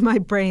part of my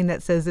brain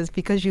that says it's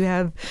because you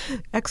have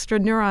extra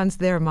neurons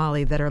there,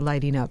 Molly, that are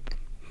lighting up.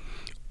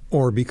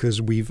 Or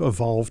because we've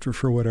evolved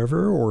for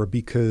whatever, or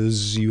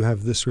because you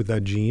have this or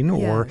that gene,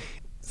 or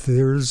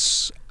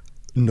there's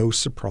no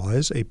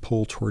surprise, a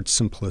pull towards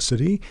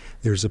simplicity.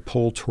 There's a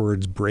pull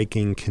towards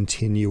breaking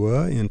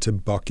continua into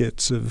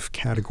buckets of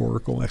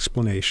categorical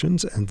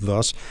explanations, and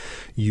thus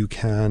you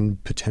can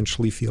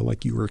potentially feel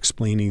like you are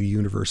explaining the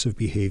universe of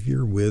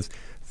behavior with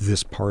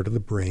this part of the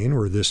brain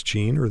or this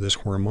gene or this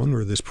hormone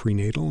or this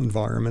prenatal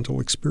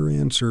environmental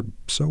experience or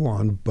so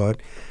on,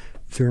 but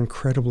they're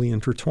incredibly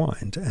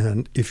intertwined.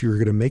 And if you're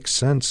going to make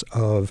sense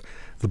of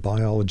the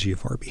biology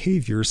of our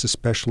behaviors,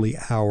 especially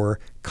our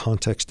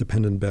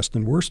context-dependent best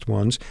and worst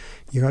ones,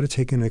 you got to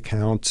take into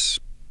account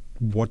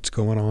what's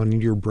going on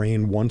in your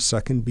brain 1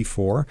 second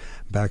before,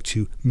 back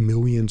to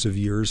millions of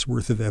years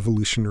worth of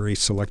evolutionary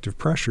selective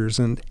pressures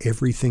and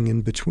everything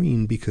in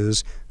between,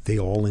 because they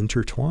all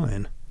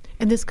intertwine.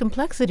 And this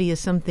complexity is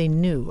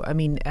something new. I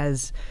mean,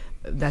 as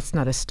that's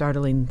not a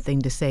startling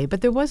thing to say,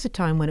 but there was a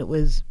time when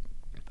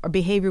our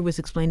behavior was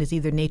explained as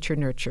either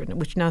nature-nurture,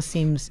 which now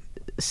seems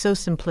so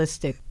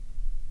simplistic.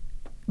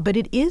 But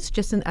it is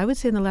just, I would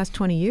say in the last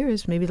 20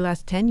 years, maybe the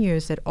last 10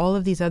 years, that all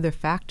of these other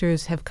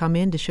factors have come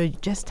in to show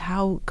just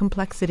how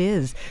complex it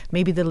is.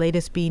 Maybe the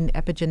latest being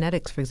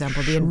epigenetics, for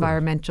example,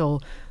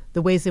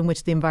 the ways in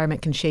which the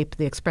environment can shape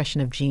the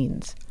expression of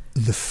genes.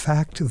 The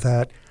fact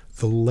that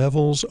the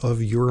levels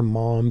of your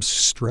mom's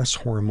stress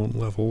hormone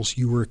levels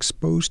you were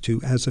exposed to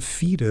as a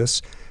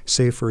fetus,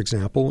 say, for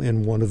example,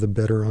 in one of the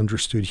better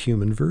understood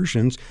human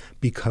versions,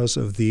 because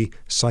of the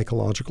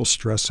psychological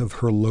stress of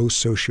her low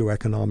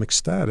socioeconomic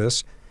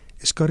status,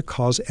 is going to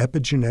cause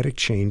epigenetic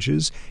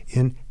changes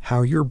in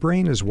how your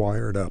brain is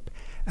wired up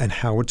and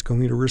how it's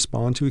going to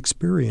respond to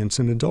experience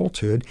in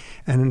adulthood,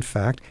 and in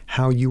fact,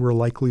 how you are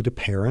likely to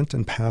parent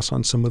and pass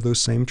on some of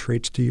those same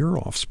traits to your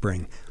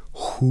offspring.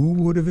 Who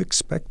would have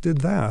expected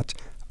that?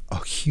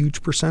 A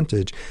huge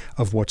percentage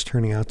of what's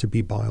turning out to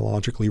be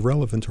biologically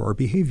relevant to our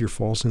behavior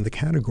falls in the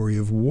category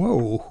of,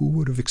 whoa, who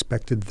would have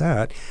expected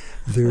that?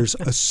 There's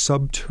a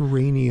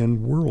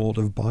subterranean world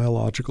of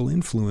biological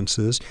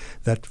influences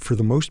that, for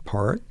the most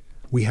part,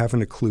 we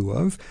haven't a clue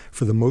of.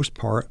 For the most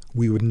part,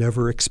 we would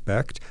never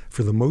expect.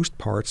 For the most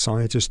part,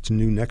 scientists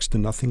knew next to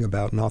nothing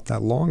about not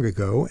that long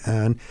ago,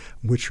 and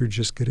which are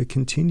just going to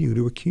continue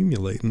to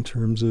accumulate in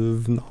terms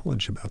of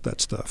knowledge about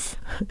that stuff.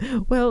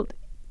 Well,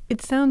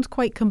 it sounds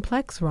quite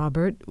complex,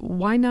 Robert.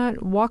 Why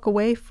not walk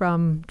away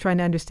from trying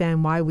to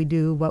understand why we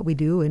do what we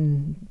do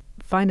and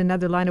find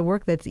another line of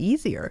work that's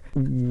easier?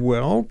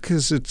 Well,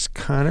 because it's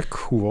kind of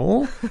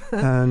cool,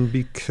 and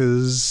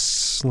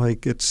because,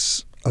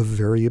 it's a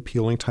very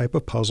appealing type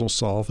of puzzle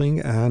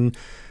solving, and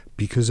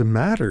because it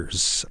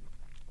matters.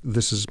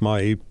 This is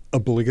my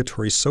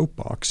obligatory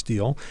soapbox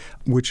deal,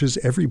 which is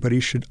everybody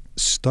should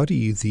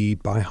study the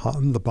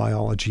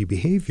biology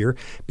behavior,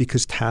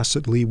 because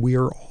tacitly we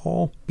are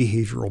all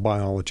behavioral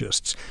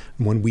biologists.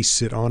 When we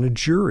sit on a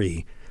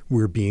jury,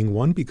 we're being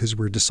one because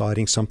we're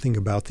deciding something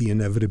about the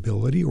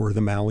inevitability or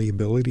the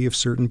malleability of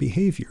certain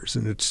behaviors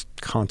and its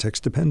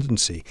context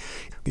dependency.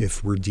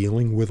 If we're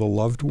dealing with a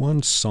loved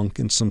one sunk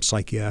in some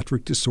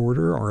psychiatric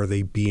disorder, are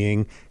they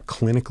being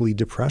clinically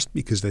depressed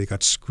because they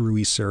got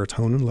screwy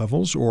serotonin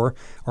levels, or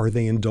are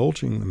they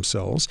indulging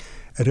themselves?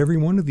 At every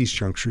one of these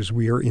junctures,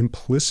 we are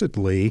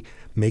implicitly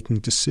making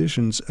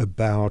decisions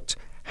about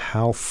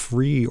how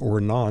free or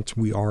not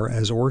we are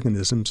as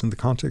organisms in the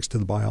context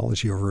of the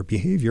biology of our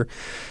behavior.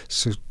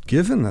 So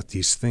given that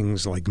these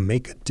things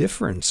make a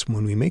difference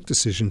when we make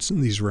decisions in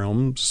these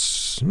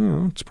realms,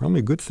 it's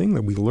probably a good thing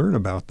that we learn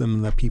about them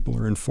and that people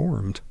are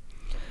informed.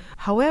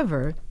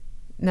 However,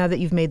 now that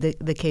you've made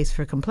the case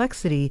for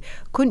complexity,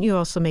 couldn't you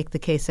also make the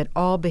case that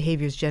all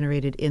behavior is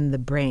generated in the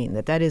brain,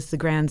 that is the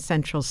grand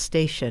central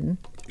station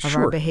of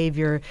our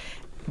behavior?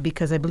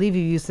 Because I believe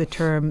you use the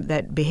term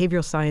that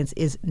behavioral science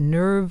is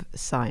nerve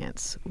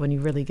science when you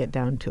really get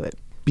down to it.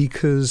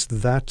 Because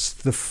that's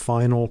the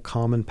final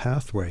common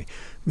pathway.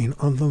 I mean,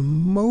 on the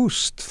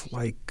most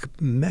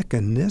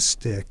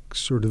mechanistic,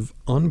 sort of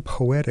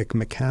unpoetic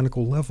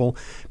mechanical level,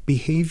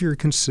 behavior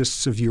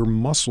consists of your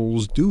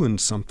muscles doing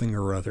something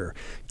or other.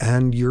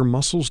 And your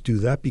muscles do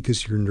that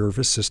because your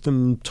nervous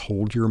system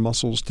told your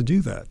muscles to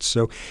do that.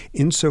 So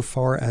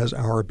insofar as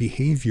our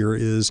behavior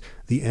is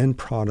the end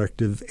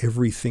product of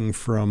everything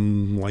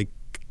from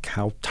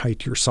how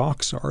tight your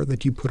socks are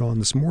that you put on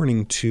this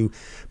morning to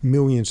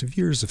millions of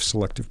years of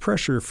selective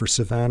pressure for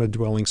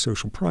savanna-dwelling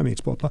social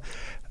primates, blah, blah.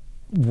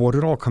 What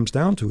it all comes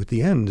down to at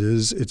the end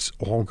is it's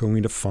all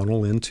going to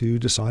funnel into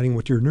deciding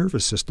what your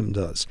nervous system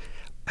does.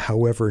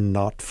 However,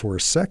 not for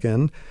a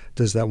second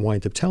does that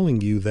wind up telling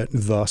you that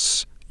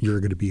thus you're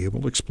going to be able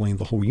to explain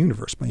the whole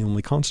universe by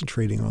only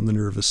concentrating on the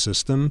nervous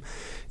system.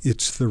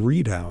 It's the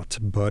readout,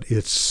 but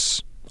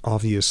it's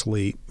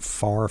obviously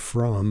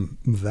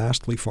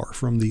vastly far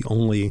from the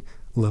only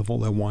level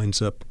that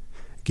winds up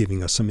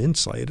giving us some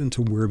insight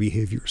into where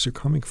behaviors are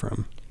coming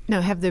from.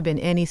 Now, have there been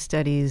any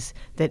studies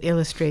that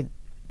illustrate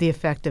the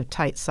effect of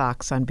tight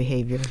socks on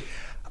behavior?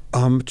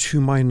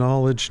 To my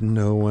knowledge,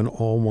 no, and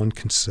all one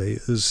can say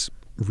is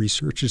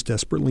research is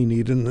desperately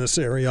needed in this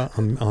area.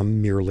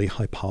 I'm merely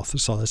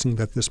hypothesizing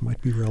that this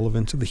might be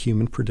relevant to the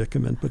human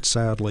predicament, but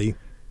sadly,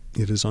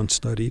 it is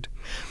unstudied.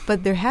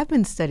 But there have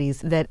been studies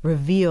that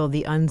reveal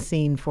the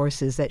unseen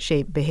forces that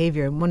shape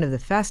behavior. And one of the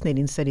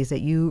fascinating studies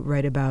that you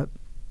write about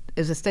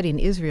is a study in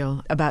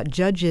Israel about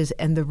judges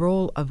and the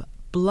role of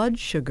blood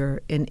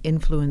sugar in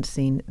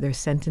influencing their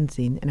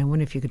sentencing. And I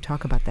wonder if you could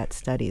talk about that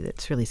study.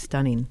 That's really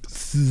stunning.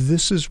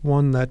 This is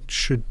one that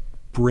should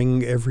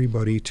bring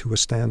everybody to a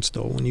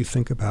standstill when you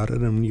think about it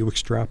and when you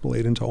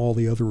extrapolate into all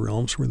the other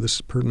realms where this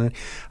is pertinent.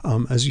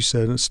 As you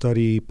said, a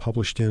study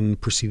published in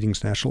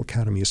Proceedings National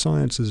Academy of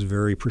Sciences, a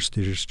very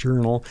prestigious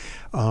journal,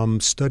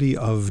 study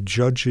of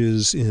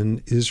judges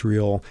in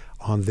Israel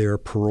on their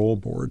parole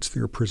boards,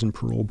 their prison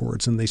parole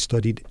boards, and they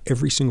studied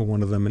every single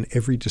one of them and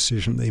every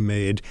decision they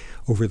made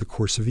over the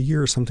course of a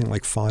year, something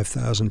like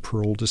 5,000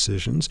 parole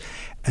decisions.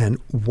 And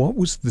what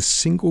was the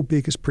single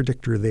biggest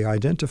predictor they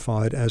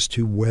identified as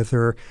to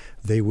whether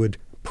they would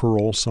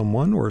parole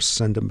someone or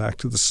send them back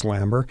to the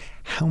slammer?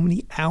 How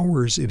many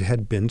hours it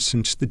had been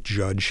since the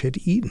judge had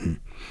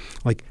eaten.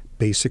 Like,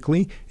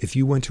 basically, if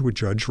you went to a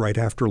judge right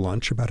after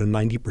lunch, about a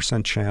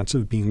 90% chance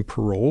of being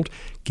paroled.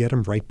 Get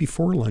them right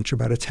before lunch,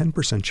 about a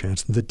 10%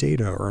 chance. The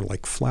data are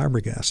like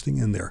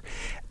flabbergasting in there.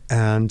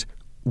 And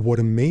what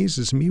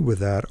amazes me with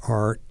that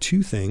are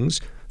two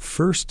things.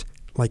 First,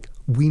 like,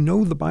 we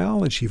know the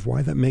biology of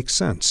why that makes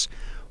sense.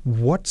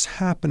 What's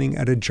happening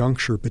at a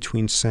juncture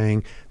between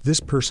saying, this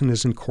person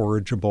is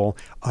incorrigible,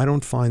 I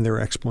don't find their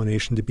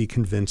explanation to be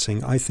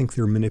convincing, I think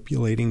they're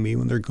manipulating me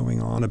when they're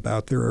going on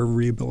about their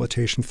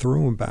rehabilitation,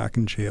 throw them back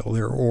in jail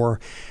there,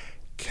 or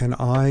can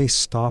I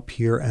stop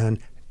here and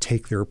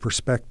take their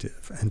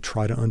perspective and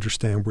try to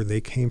understand where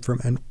they came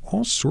from, and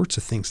all sorts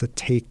of things that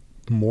take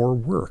more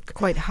work.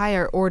 Quite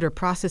higher order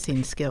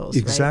processing skills,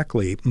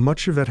 exactly. Right?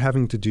 Much of it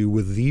having to do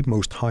with the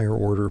most higher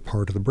order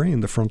part of the brain,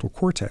 the frontal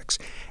cortex.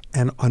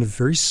 And on a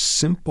very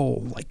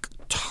simple, like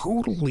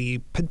totally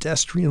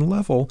pedestrian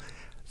level,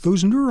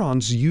 those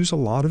neurons use a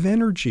lot of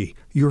energy.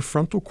 Your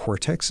frontal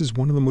cortex is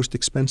one of the most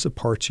expensive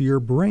parts of your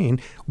brain.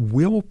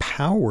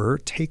 Willpower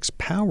takes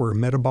power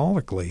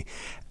metabolically.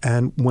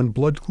 And when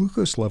blood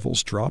glucose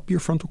levels drop, your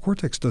frontal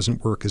cortex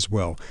doesn't work as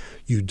well.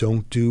 You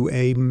don't do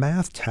a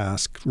math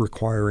task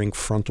requiring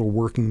frontal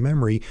working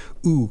memory.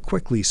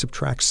 Quickly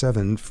subtract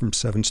 7 from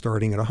 7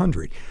 starting at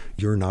 100.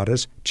 You're not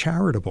as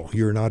charitable.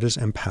 You're not as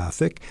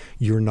empathic.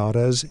 You're not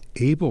as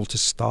able to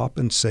stop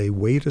and say,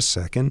 wait a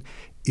second,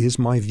 is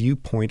my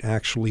viewpoint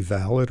actually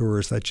valid, or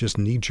is that just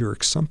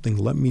knee-jerk something?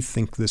 Let me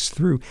think this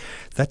through.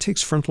 That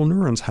takes frontal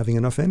neurons having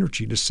enough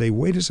energy to say,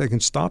 wait a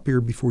second, stop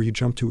here before you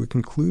jump to a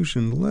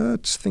conclusion.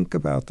 Let's think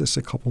about this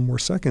a couple more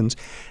seconds.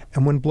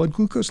 And when blood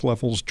glucose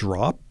levels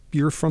drop,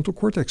 your frontal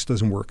cortex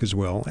doesn't work as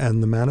well.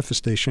 And the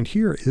manifestation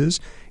here is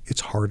it's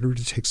harder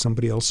to take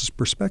somebody else's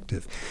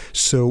perspective.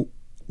 So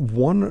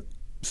one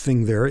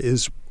thing there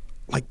is,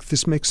 like,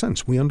 this makes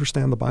sense. We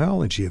understand the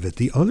biology of it.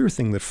 The other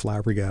thing that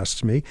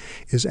flabbergasts me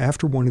is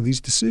after one of these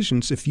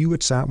decisions, if you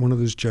had sat one of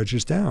those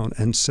judges down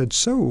and said,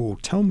 so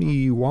tell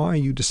me why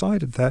you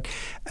decided that,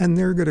 and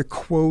they're going to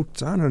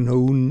quote, I don't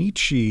know,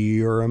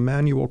 Nietzsche or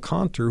Immanuel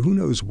Kant or who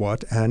knows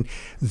what, and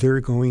they're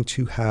going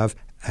to have,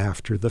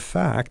 after the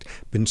fact,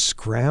 been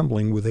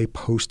scrambling with a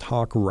post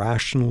hoc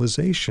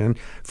rationalization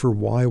for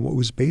why what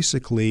was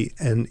basically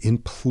an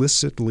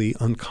implicitly,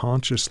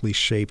 unconsciously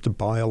shaped,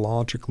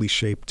 biologically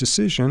shaped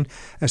decision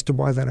as to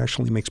why that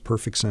actually makes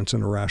perfect sense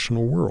in a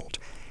rational world.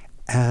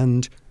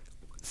 And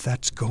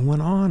that's going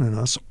on in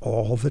us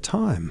all the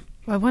time.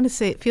 Well, I want to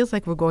say it feels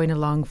like we're going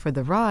along for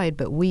the ride,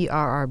 but we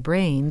are our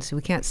brains.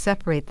 We can't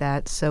separate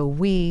that. So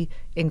we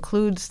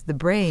includes the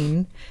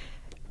brain.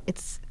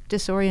 It's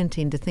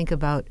disorienting to think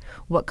about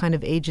what kind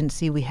of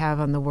agency we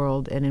have on the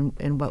world and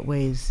in what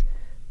ways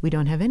we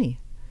don't have any.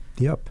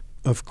 Yep.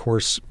 Of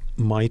course,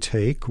 my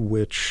take,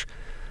 which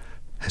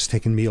has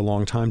taken me a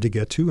long time to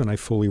get to, and I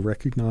fully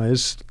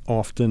recognize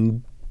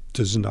often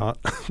does not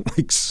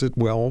sit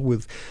well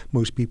with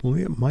most people.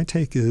 My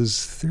take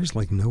is there's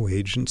no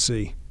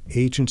agency.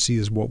 Agency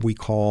is what we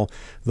call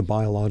the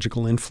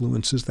biological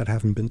influences that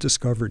haven't been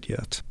discovered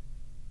yet.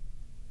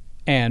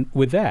 And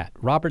with that,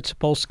 Robert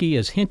Sapolsky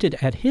has hinted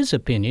at his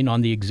opinion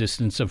on the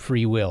existence of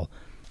free will.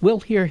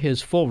 We'll hear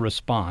his full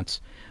response.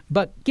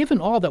 But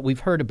given all that we've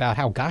heard about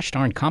how gosh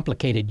darn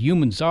complicated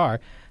humans are,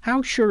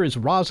 how sure is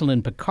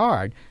Rosalind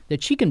Picard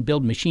that she can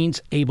build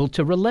machines able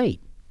to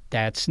relate?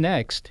 That's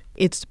next.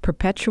 It's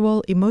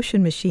Perpetual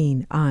Emotion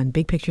Machine on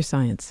Big Picture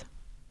Science.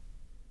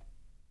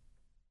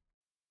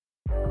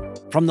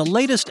 From the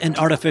latest in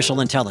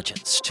artificial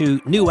intelligence to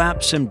new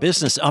apps and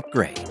business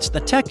upgrades, the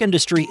tech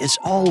industry is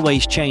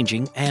always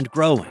changing and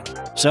growing.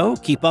 So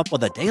keep up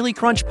with the Daily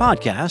Crunch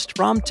podcast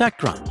from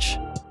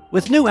TechCrunch.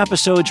 With new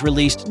episodes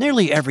released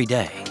nearly every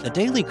day, the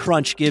Daily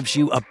Crunch gives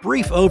you a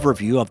brief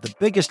overview of the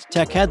biggest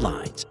tech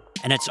headlines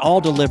and it's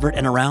all delivered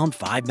in around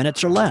 5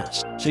 minutes or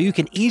less, so you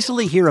can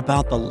easily hear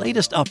about the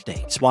latest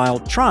updates while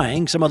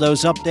trying some of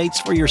those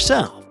updates for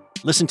yourself.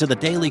 Listen to The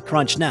Daily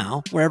Crunch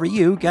now, wherever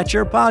you get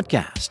your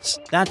podcasts.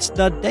 That's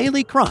The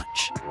Daily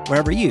Crunch,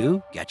 wherever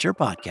you get your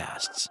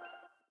podcasts.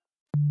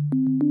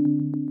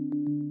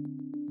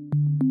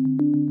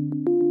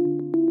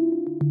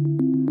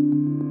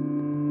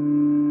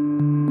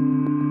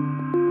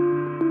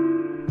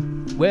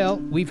 Well,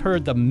 we've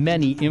heard the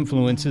many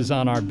influences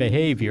on our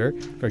behavior.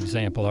 For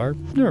example, our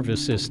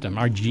nervous system,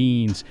 our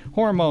genes,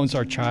 hormones,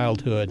 our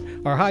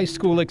childhood, our high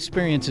school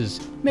experiences,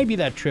 maybe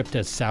that trip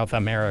to South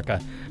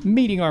America,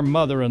 meeting our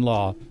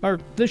mother-in-law, or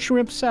the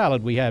shrimp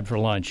salad we had for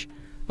lunch.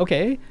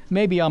 Okay,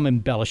 maybe I'm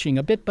embellishing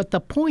a bit, but the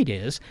point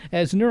is,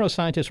 as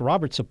neuroscientist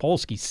Robert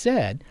Sapolsky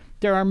said,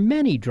 there are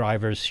many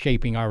drivers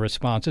shaping our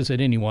responses at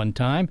any one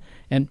time,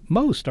 and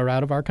most are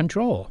out of our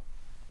control.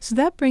 So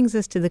that brings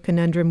us to the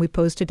conundrum we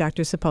posed to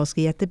Dr.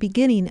 Sapolsky at the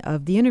beginning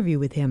of the interview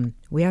with him.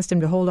 We asked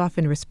him to hold off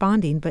in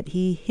responding, but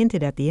he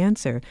hinted at the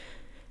answer.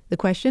 The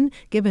question,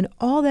 given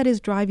all that is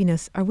driving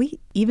us, are we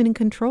even in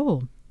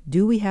control?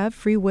 Do we have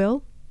free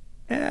will?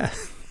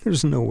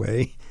 There's no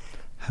way.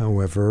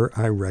 However,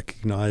 I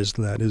recognize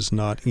that is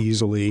not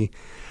easily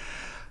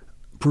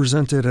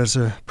presented as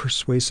a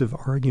persuasive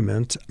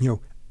argument.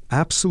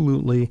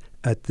 Absolutely,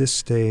 at this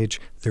stage,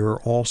 there are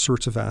all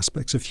sorts of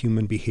aspects of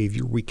human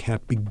behavior we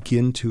can't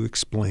begin to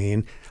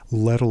explain,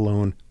 let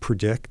alone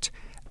predict.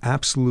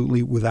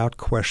 Absolutely, without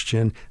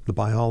question, the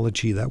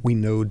biology that we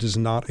know does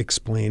not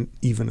explain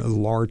even a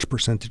large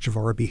percentage of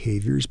our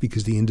behaviors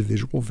because the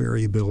individual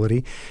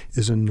variability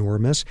is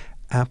enormous.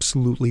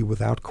 Absolutely,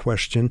 without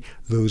question,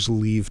 those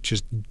leave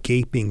just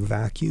gaping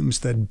vacuums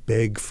that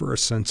beg for a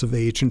sense of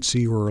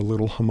agency or a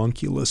little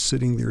homunculus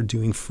sitting there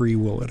doing free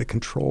will at a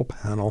control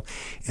panel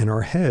in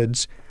our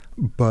heads.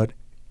 But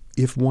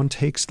if one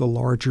takes the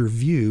larger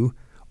view,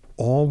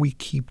 all we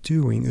keep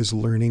doing is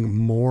learning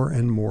more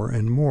and more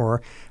and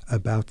more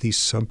about these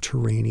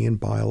subterranean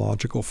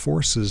biological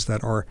forces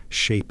that are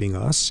shaping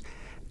us.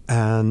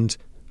 And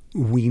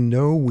we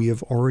know we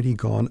have already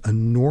gone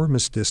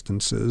enormous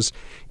distances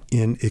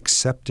in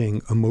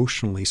accepting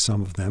emotionally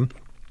some of them.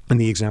 And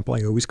the example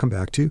I always come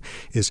back to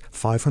is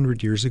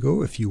 500 years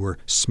ago, if you were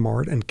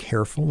smart and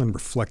careful and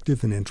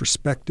reflective and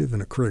introspective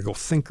and a critical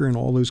thinker and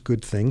all those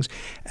good things,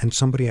 and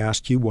somebody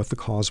asked you what the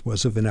cause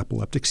was of an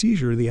epileptic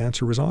seizure, the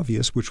answer was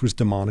obvious, which was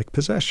demonic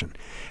possession.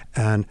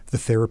 And the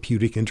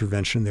therapeutic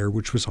intervention there,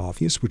 which was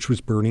obvious, which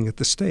was burning at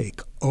the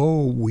stake.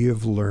 Oh, we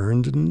have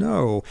learned,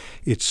 no,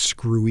 it's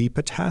screwy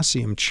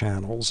potassium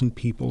channels in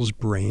people's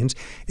brains.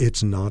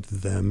 It's not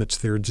them, it's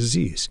their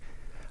disease.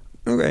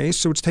 Okay,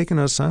 so it's taken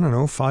us,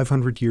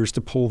 500 years to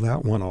pull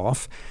that one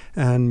off,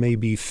 and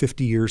maybe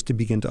 50 years to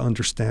begin to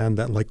understand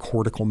that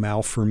cortical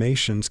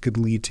malformations could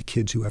lead to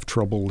kids who have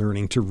trouble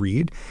learning to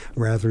read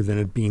rather than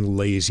it being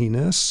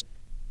laziness.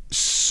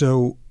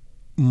 So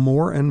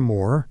more and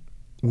more,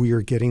 we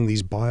are getting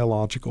these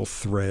biological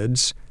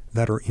threads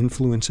that are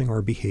influencing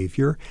our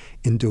behavior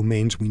in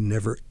domains we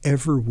never,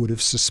 ever would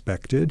have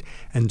suspected,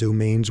 and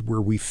domains where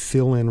we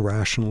fill in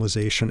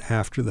rationalization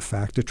after the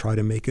fact to try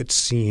to make it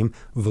seem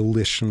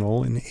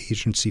volitional and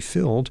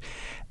agency-filled.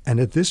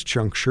 And at this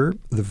juncture,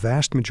 the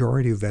vast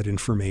majority of that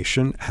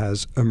information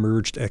has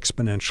emerged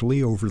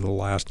exponentially over the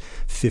last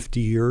 50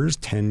 years,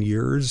 10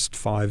 years,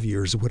 5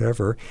 years,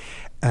 whatever.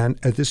 And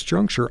at this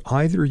juncture,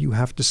 either you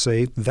have to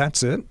say,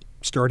 that's it,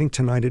 starting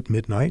tonight at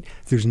midnight,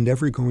 there's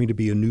never going to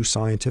be a new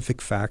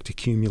scientific fact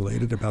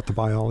accumulated about the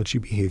biology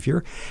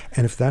behavior.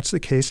 And if that's the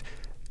case,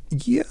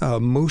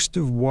 most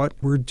of what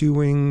we're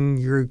doing,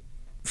 your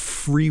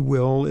free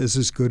will is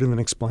as good of an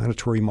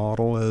explanatory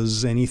model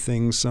as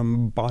anything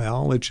some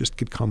biologist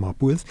could come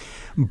up with.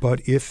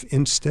 But if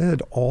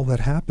instead all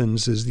that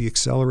happens is the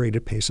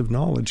accelerated pace of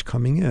knowledge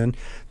coming in,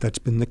 that's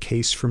been the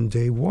case from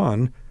day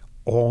one,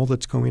 all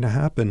that's going to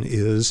happen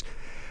is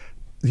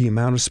the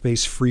amount of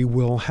space free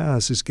will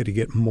has is going to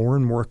get more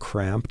and more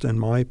cramped, and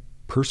my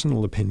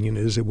personal opinion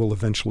is it will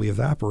eventually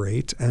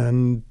evaporate,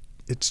 and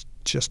it's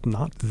just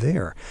not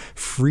there.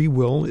 Free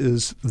will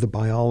is the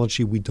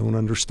biology we don't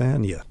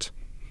understand yet.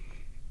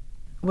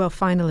 Well,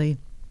 finally,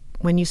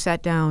 when you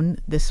sat down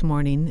this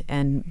morning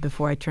and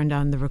before I turned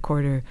on the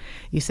recorder,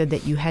 you said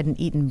that you hadn't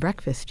eaten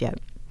breakfast yet.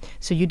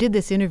 So you did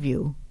this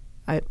interview,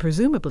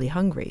 presumably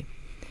hungry.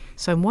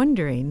 So I'm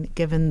wondering,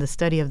 given the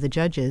study of the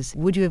judges,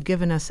 would you have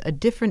given us a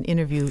different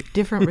interview,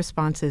 different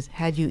responses,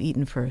 had you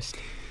eaten first?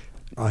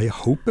 I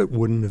hope it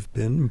wouldn't have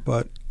been,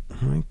 but,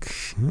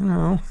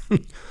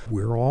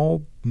 we're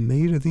all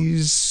made of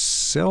these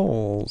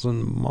cells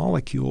and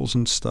molecules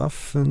and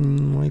stuff,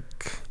 and,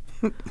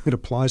 it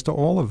applies to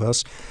all of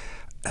us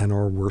and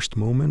our worst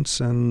moments,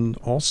 and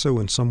also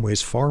in some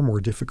ways far more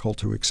difficult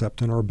to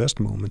accept in our best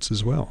moments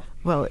as well.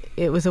 Well,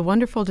 it was a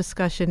wonderful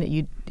discussion.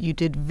 You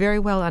did very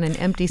well on an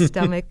empty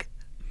stomach.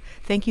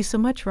 Thank you so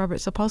much, Robert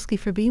Sapolsky,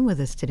 for being with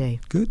us today.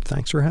 Good.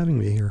 Thanks for having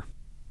me here.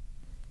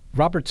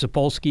 Robert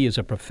Sapolsky is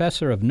a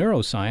professor of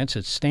neuroscience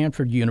at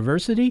Stanford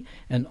University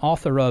and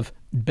author of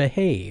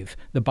Behave,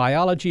 The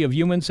Biology of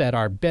Humans at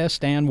Our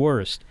Best and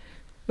Worst.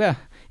 Well,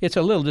 it's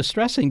a little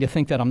distressing to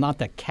think that I'm not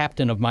the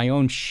captain of my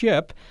own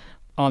ship.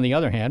 On the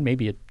other hand,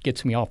 maybe it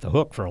gets me off the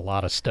hook for a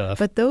lot of stuff.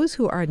 But those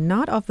who are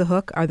not off the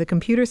hook are the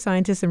computer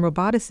scientists and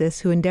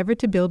roboticists who endeavor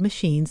to build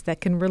machines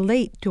that can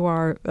relate to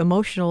our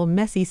emotional,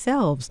 messy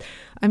selves.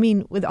 I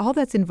mean, with all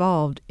that's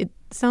involved, it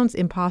sounds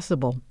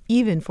impossible,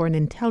 even for an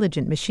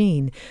intelligent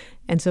machine.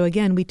 And so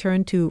again, we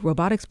turn to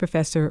robotics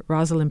professor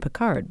Rosalind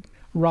Picard.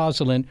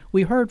 Rosalind,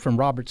 we heard from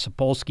Robert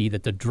Sapolsky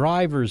that the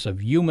drivers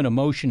of human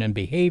emotion and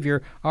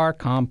behavior are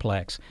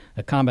complex,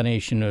 a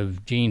combination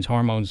of genes,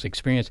 hormones,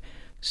 experience,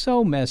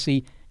 so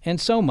messy and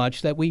so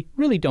much that we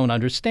really don't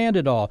understand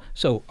it all.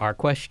 So our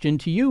question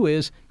to you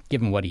is,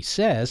 given what he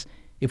says,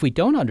 if we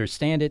don't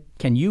understand it,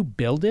 can you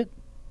build it?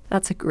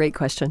 That's a great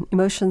question.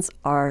 Emotions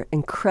are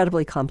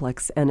incredibly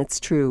complex, and it's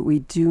true. We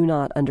do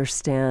not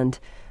understand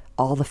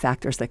all the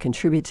factors that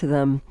contribute to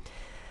them.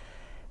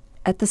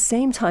 At the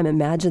same time,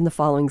 imagine the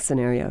following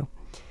scenario.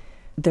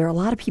 There are a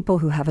lot of people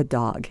who have a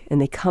dog, and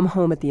they come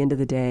home at the end of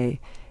the day,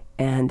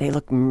 and they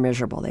look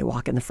miserable. They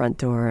walk in the front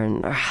door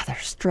and they're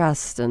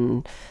stressed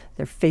and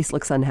their face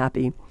looks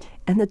unhappy.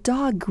 And the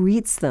dog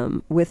greets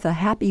them with a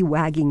happy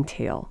wagging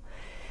tail.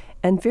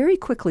 And very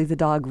quickly the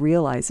dog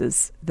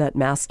realizes that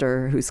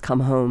master who's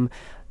come home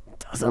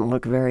doesn't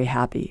look very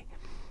happy.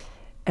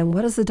 And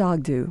what does the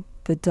dog do?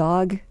 The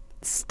dog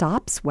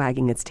stops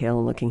wagging its tail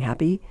and looking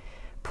happy,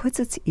 puts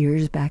its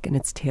ears back and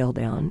its tail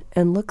down,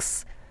 and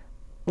looks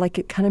like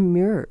it kind of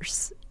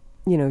mirrors,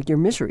 your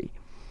misery.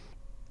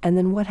 And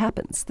then what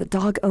happens? The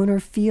dog owner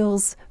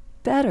feels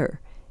better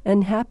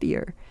and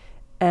happier.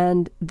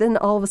 And then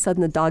all of a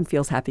sudden the dog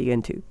feels happy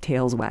again too,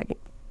 tail's wagging.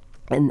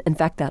 And in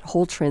fact, that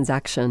whole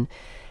transaction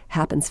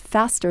happens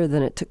faster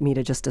than it took me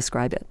to just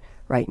describe it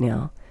right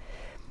now.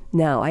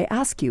 Now, I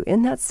ask you,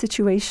 in that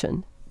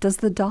situation, does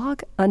the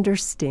dog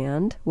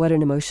understand what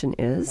an emotion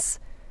is?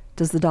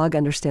 Does the dog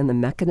understand the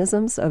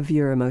mechanisms of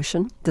your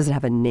emotion? Does it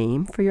have a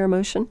name for your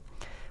emotion?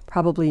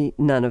 Probably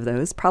none of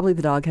those. Probably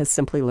the dog has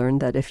simply learned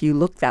that if you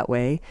look that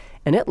way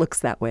and it looks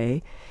that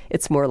way,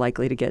 it's more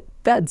likely to get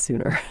fed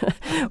sooner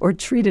or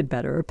treated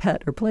better or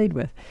pet or played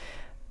with.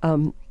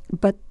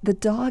 But the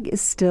dog is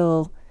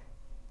still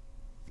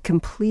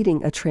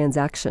completing a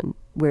transaction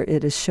where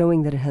it is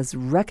showing that it has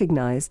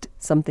recognized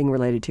something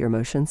related to your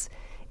emotions.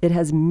 It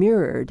has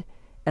mirrored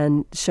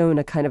and shown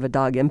a kind of a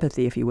dog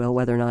empathy, if you will,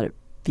 whether or not it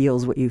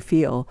feels what you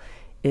feel.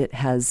 It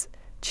has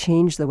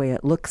changed the way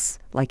it looks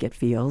like it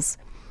feels.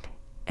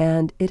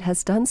 And it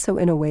has done so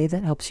in a way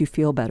that helps you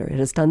feel better. It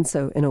has done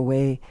so in a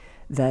way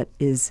that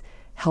is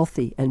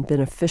healthy and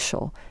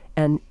beneficial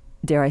and,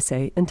 dare I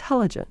say,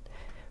 intelligent.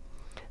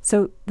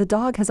 So the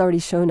dog has already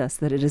shown us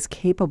that it is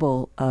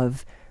capable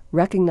of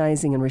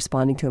recognizing and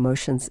responding to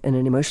emotions in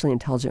an emotionally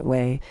intelligent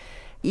way,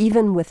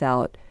 even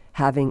without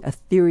having a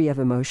theory of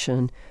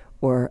emotion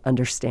or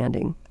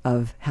understanding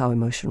of how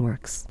emotion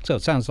works. So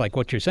it sounds like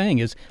what you're saying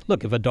is,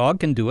 look, if a dog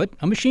can do it,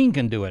 a machine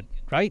can do it,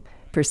 right?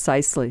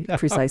 Precisely.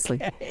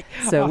 Okay.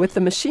 So with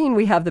the machine,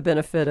 we have the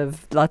benefit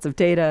of lots of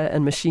data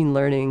and machine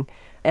learning.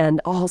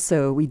 And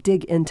also, we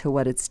dig into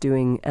what it's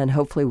doing, and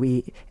hopefully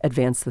we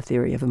advance the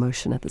theory of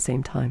emotion at the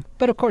same time.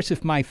 But of course,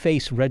 if my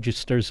face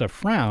registers a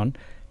frown,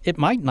 it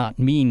might not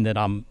mean that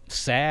I'm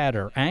sad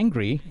or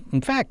angry.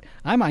 In fact,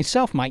 I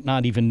myself might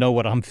not even know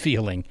what I'm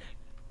feeling.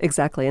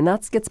 Exactly. And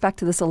that gets back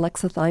to this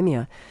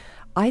alexithymia.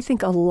 I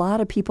think a lot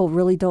of people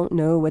really don't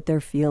know what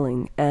they're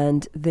feeling,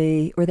 and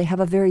they have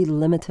a very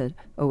limited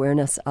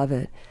awareness of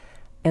it.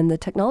 And the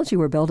technology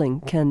we're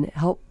building can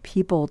help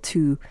people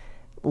to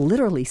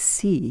literally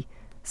see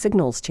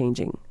signals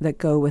changing that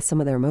go with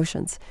some of their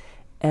emotions.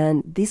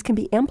 And these can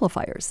be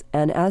amplifiers.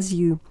 And as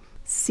you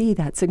see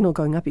that signal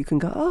going up, you can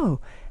go,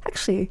 oh,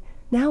 actually,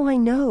 now I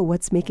know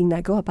what's making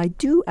that go up. I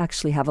do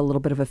actually have a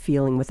little bit of a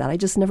feeling with that. I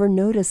just never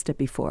noticed it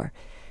before.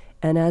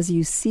 And as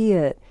you see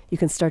it, you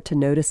can start to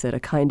notice it, a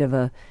kind of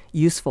a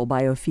useful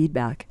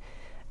biofeedback.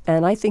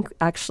 And I think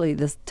actually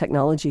this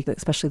technology,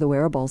 especially the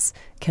wearables,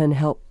 can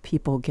help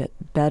people get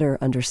better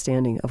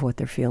understanding of what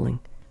they're feeling.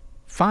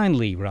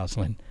 Finally,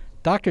 Rosalind,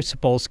 Dr.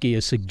 Sapolsky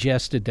has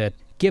suggested that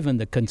given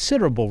the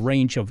considerable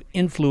range of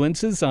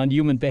influences on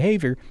human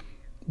behavior,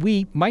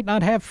 we might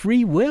not have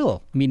free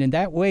will. I mean, in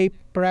that way,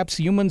 perhaps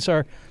humans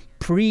are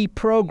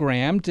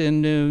pre-programmed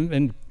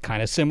and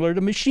kind of similar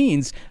to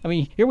machines. I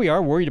mean, here we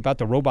are worried about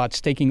the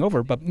robots taking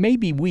over, but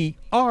maybe we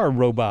are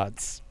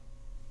robots.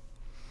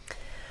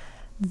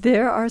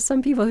 There are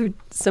some people who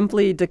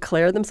simply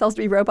declare themselves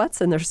to be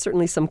robots, and there's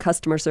certainly some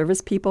customer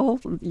service people,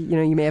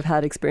 you may have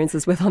had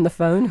experiences with on the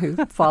phone who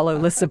follow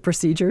lists of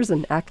procedures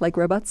and act like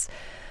robots.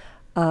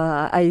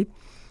 I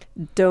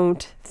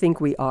don't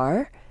think we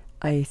are.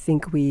 I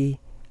think we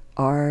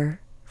are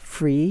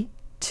free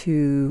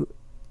to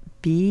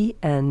be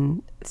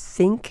and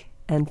think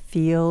and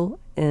feel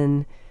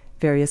in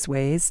various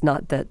ways.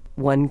 Not that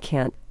one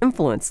can't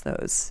influence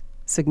those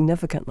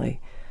significantly,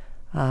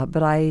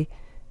 but I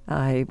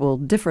will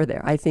differ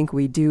there. I think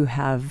we do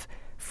have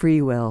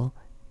free will,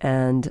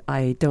 and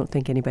I don't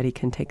think anybody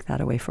can take that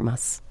away from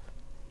us.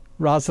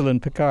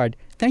 Rosalind Picard,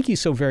 thank you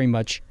so very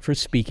much for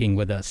speaking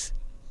with us.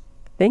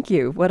 Thank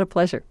you. What a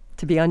pleasure.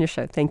 to be on your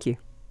show. Thank you.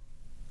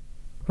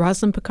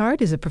 Rosalind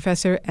Picard is a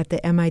professor at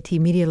the MIT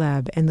Media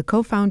Lab and the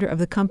co-founder of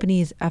the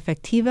companies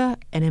Affectiva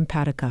and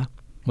Empatica.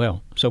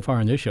 Well, so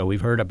far in this show,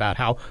 we've heard about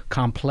how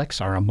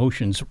complex our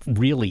emotions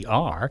really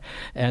are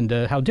and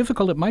how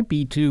difficult it might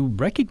be to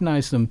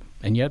recognize them.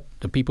 And yet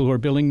the people who are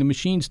building the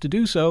machines to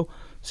do so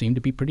seem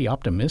to be pretty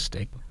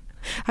optimistic.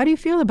 How do you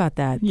feel about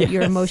that, that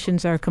your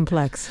emotions are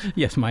complex?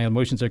 Yes, my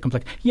emotions are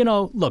complex. You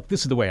know, look,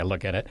 this is the way I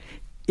look at it.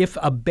 If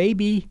a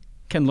baby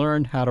can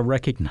learn how to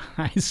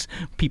recognize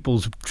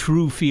people's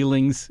true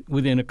feelings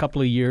within a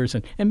couple of years,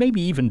 and maybe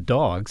even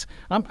dogs,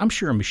 I'm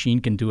sure a machine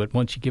can do it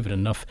once you give it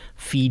enough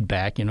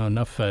feedback,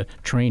 enough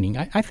training.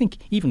 I think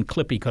even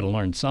Clippy could have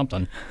learned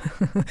something.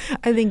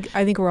 I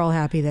think we're all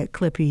happy that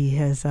Clippy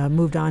has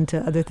moved on to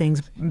other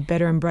things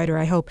better and brighter,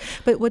 I hope.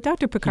 But what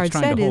Dr. Picard said is...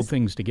 He's trying to hold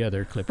things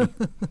together, Clippy.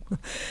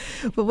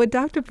 But what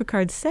Dr.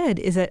 Picard said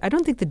is that I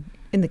don't think that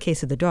in the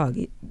case of the dog,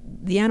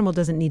 the animal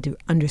doesn't need to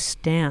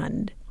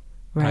understand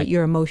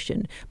your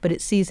emotion, but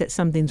it sees that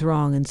something's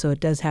wrong, and so it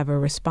does have a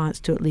response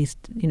to at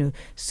least,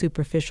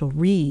 superficial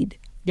read.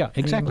 Yeah,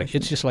 exactly.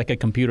 It's just like a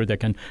computer that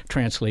can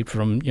translate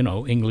from,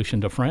 English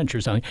into French or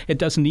something. It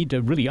doesn't need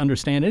to really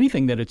understand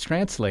anything that it's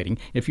translating.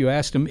 If you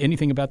asked them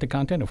anything about the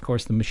content, of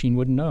course, the machine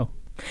wouldn't know.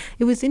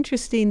 It was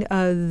interesting,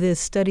 the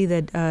study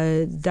that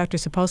Dr.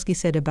 Sapolsky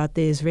said about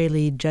the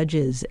Israeli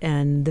judges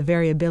and the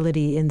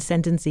variability in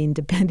sentencing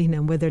depending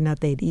on whether or not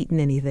they'd eaten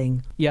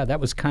anything. Yeah, that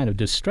was kind of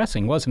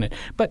distressing, wasn't it?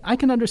 But I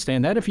can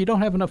understand that. If you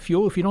don't have enough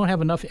fuel, if you don't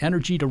have enough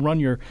energy to run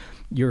your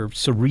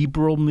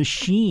cerebral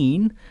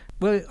machine,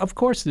 well, of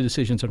course the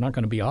decisions are not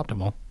going to be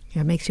optimal.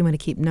 Yeah, it makes you want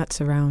to keep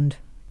nuts around.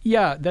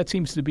 Yeah, that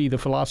seems to be the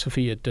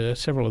philosophy at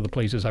several of the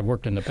places I've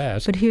worked in the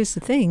past. But here's the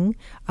thing.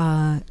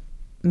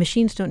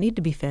 Machines don't need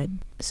to be fed.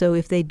 So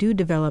if they do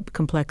develop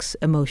complex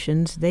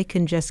emotions, they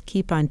can just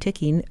keep on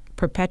ticking,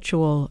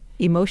 perpetual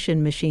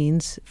emotion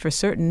machines for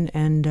certain,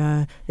 and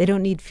they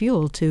don't need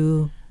fuel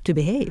to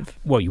behave.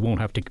 Well, you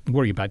won't have to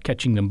worry about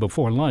catching them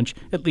before lunch,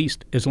 at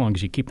least as long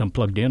as you keep them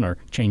plugged in or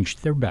change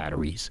their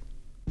batteries.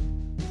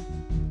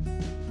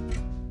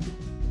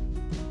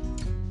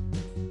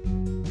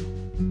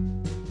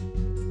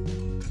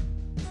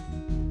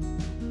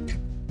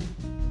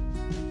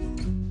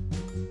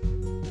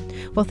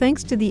 Well,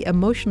 thanks to the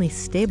emotionally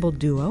stable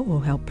duo who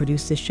helped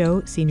produce this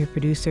show, senior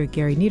producer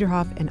Gary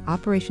Niederhoff and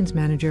operations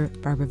manager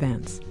Barbara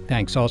Vance.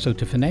 Thanks also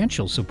to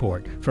financial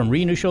support from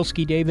Rena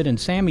Shulsky-David and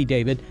Sammy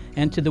David,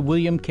 and to the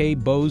William K.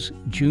 Bowes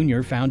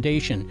Jr.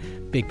 Foundation.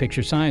 Big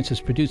Picture Science is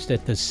produced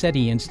at the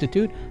SETI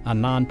Institute, a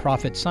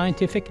nonprofit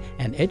scientific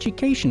and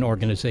education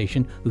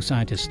organization whose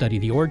scientists study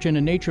the origin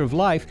and nature of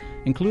life,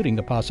 including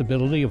the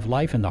possibility of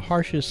life in the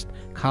harshest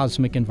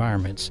cosmic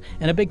environments.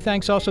 And a big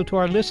thanks also to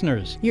our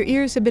listeners. Your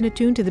ears have been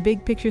attuned to the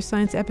Big Picture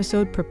Science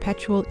episode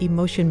Perpetual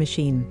Emotion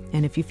Machine.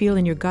 And if you feel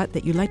in your gut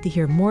that you'd like to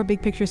hear more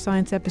Big Picture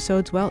Science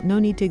episodes, well, no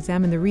need to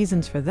examine the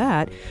reasons for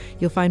that.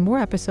 You'll find more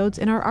episodes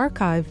in our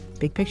archive,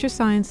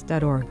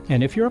 bigpicturescience.org.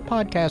 And if you're a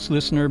podcast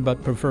listener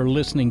but prefer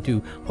listening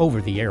to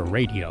over-the-air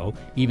radio,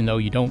 even though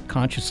you don't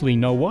consciously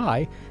know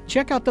why,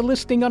 check out the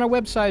listing on our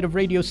website of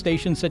radio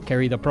stations that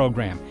carry the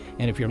program.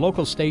 And if your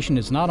local station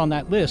is not on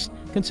that list,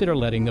 consider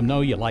letting them know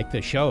you like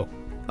the show.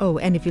 Oh,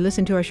 and if you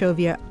listen to our show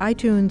via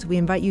iTunes, we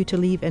invite you to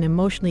leave an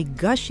emotionally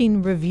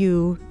gushing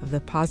review of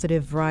the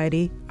positive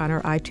variety on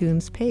our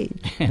iTunes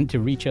page. And to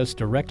reach us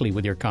directly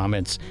with your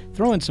comments,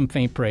 throw in some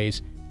faint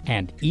praise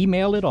and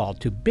email it all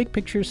to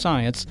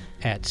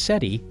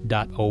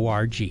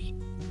bigpicturescience@seti.org.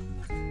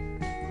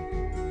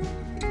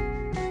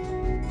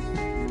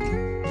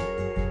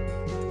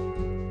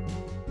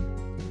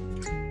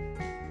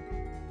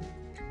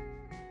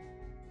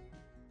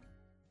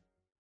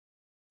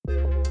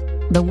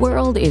 The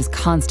world is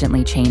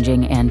constantly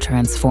changing and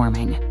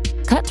transforming.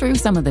 Cut through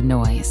some of the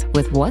noise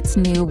with What's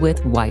New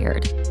with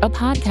Wired, a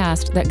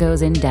podcast that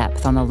goes in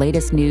depth on the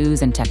latest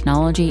news in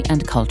technology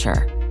and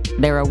culture.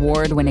 Their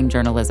award-winning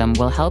journalism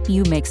will help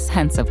you make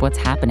sense of what's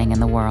happening in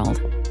the world.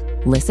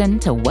 Listen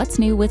to What's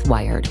New with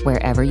Wired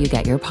wherever you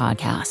get your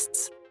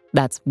podcasts.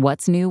 That's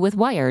What's New with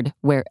Wired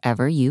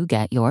wherever you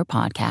get your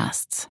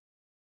podcasts.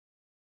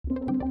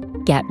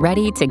 Get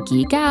ready to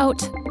geek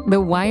out.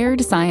 The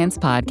Wired Science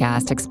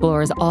Podcast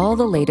explores all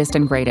the latest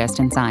and greatest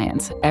in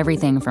science,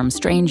 everything from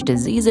strange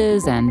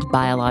diseases and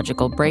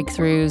biological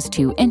breakthroughs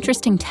to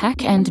interesting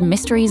tech and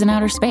mysteries in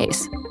outer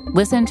space.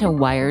 Listen to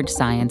Wired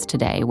Science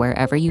today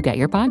wherever you get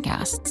your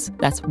podcasts.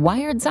 That's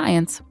Wired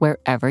Science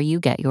wherever you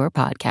get your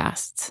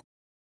podcasts.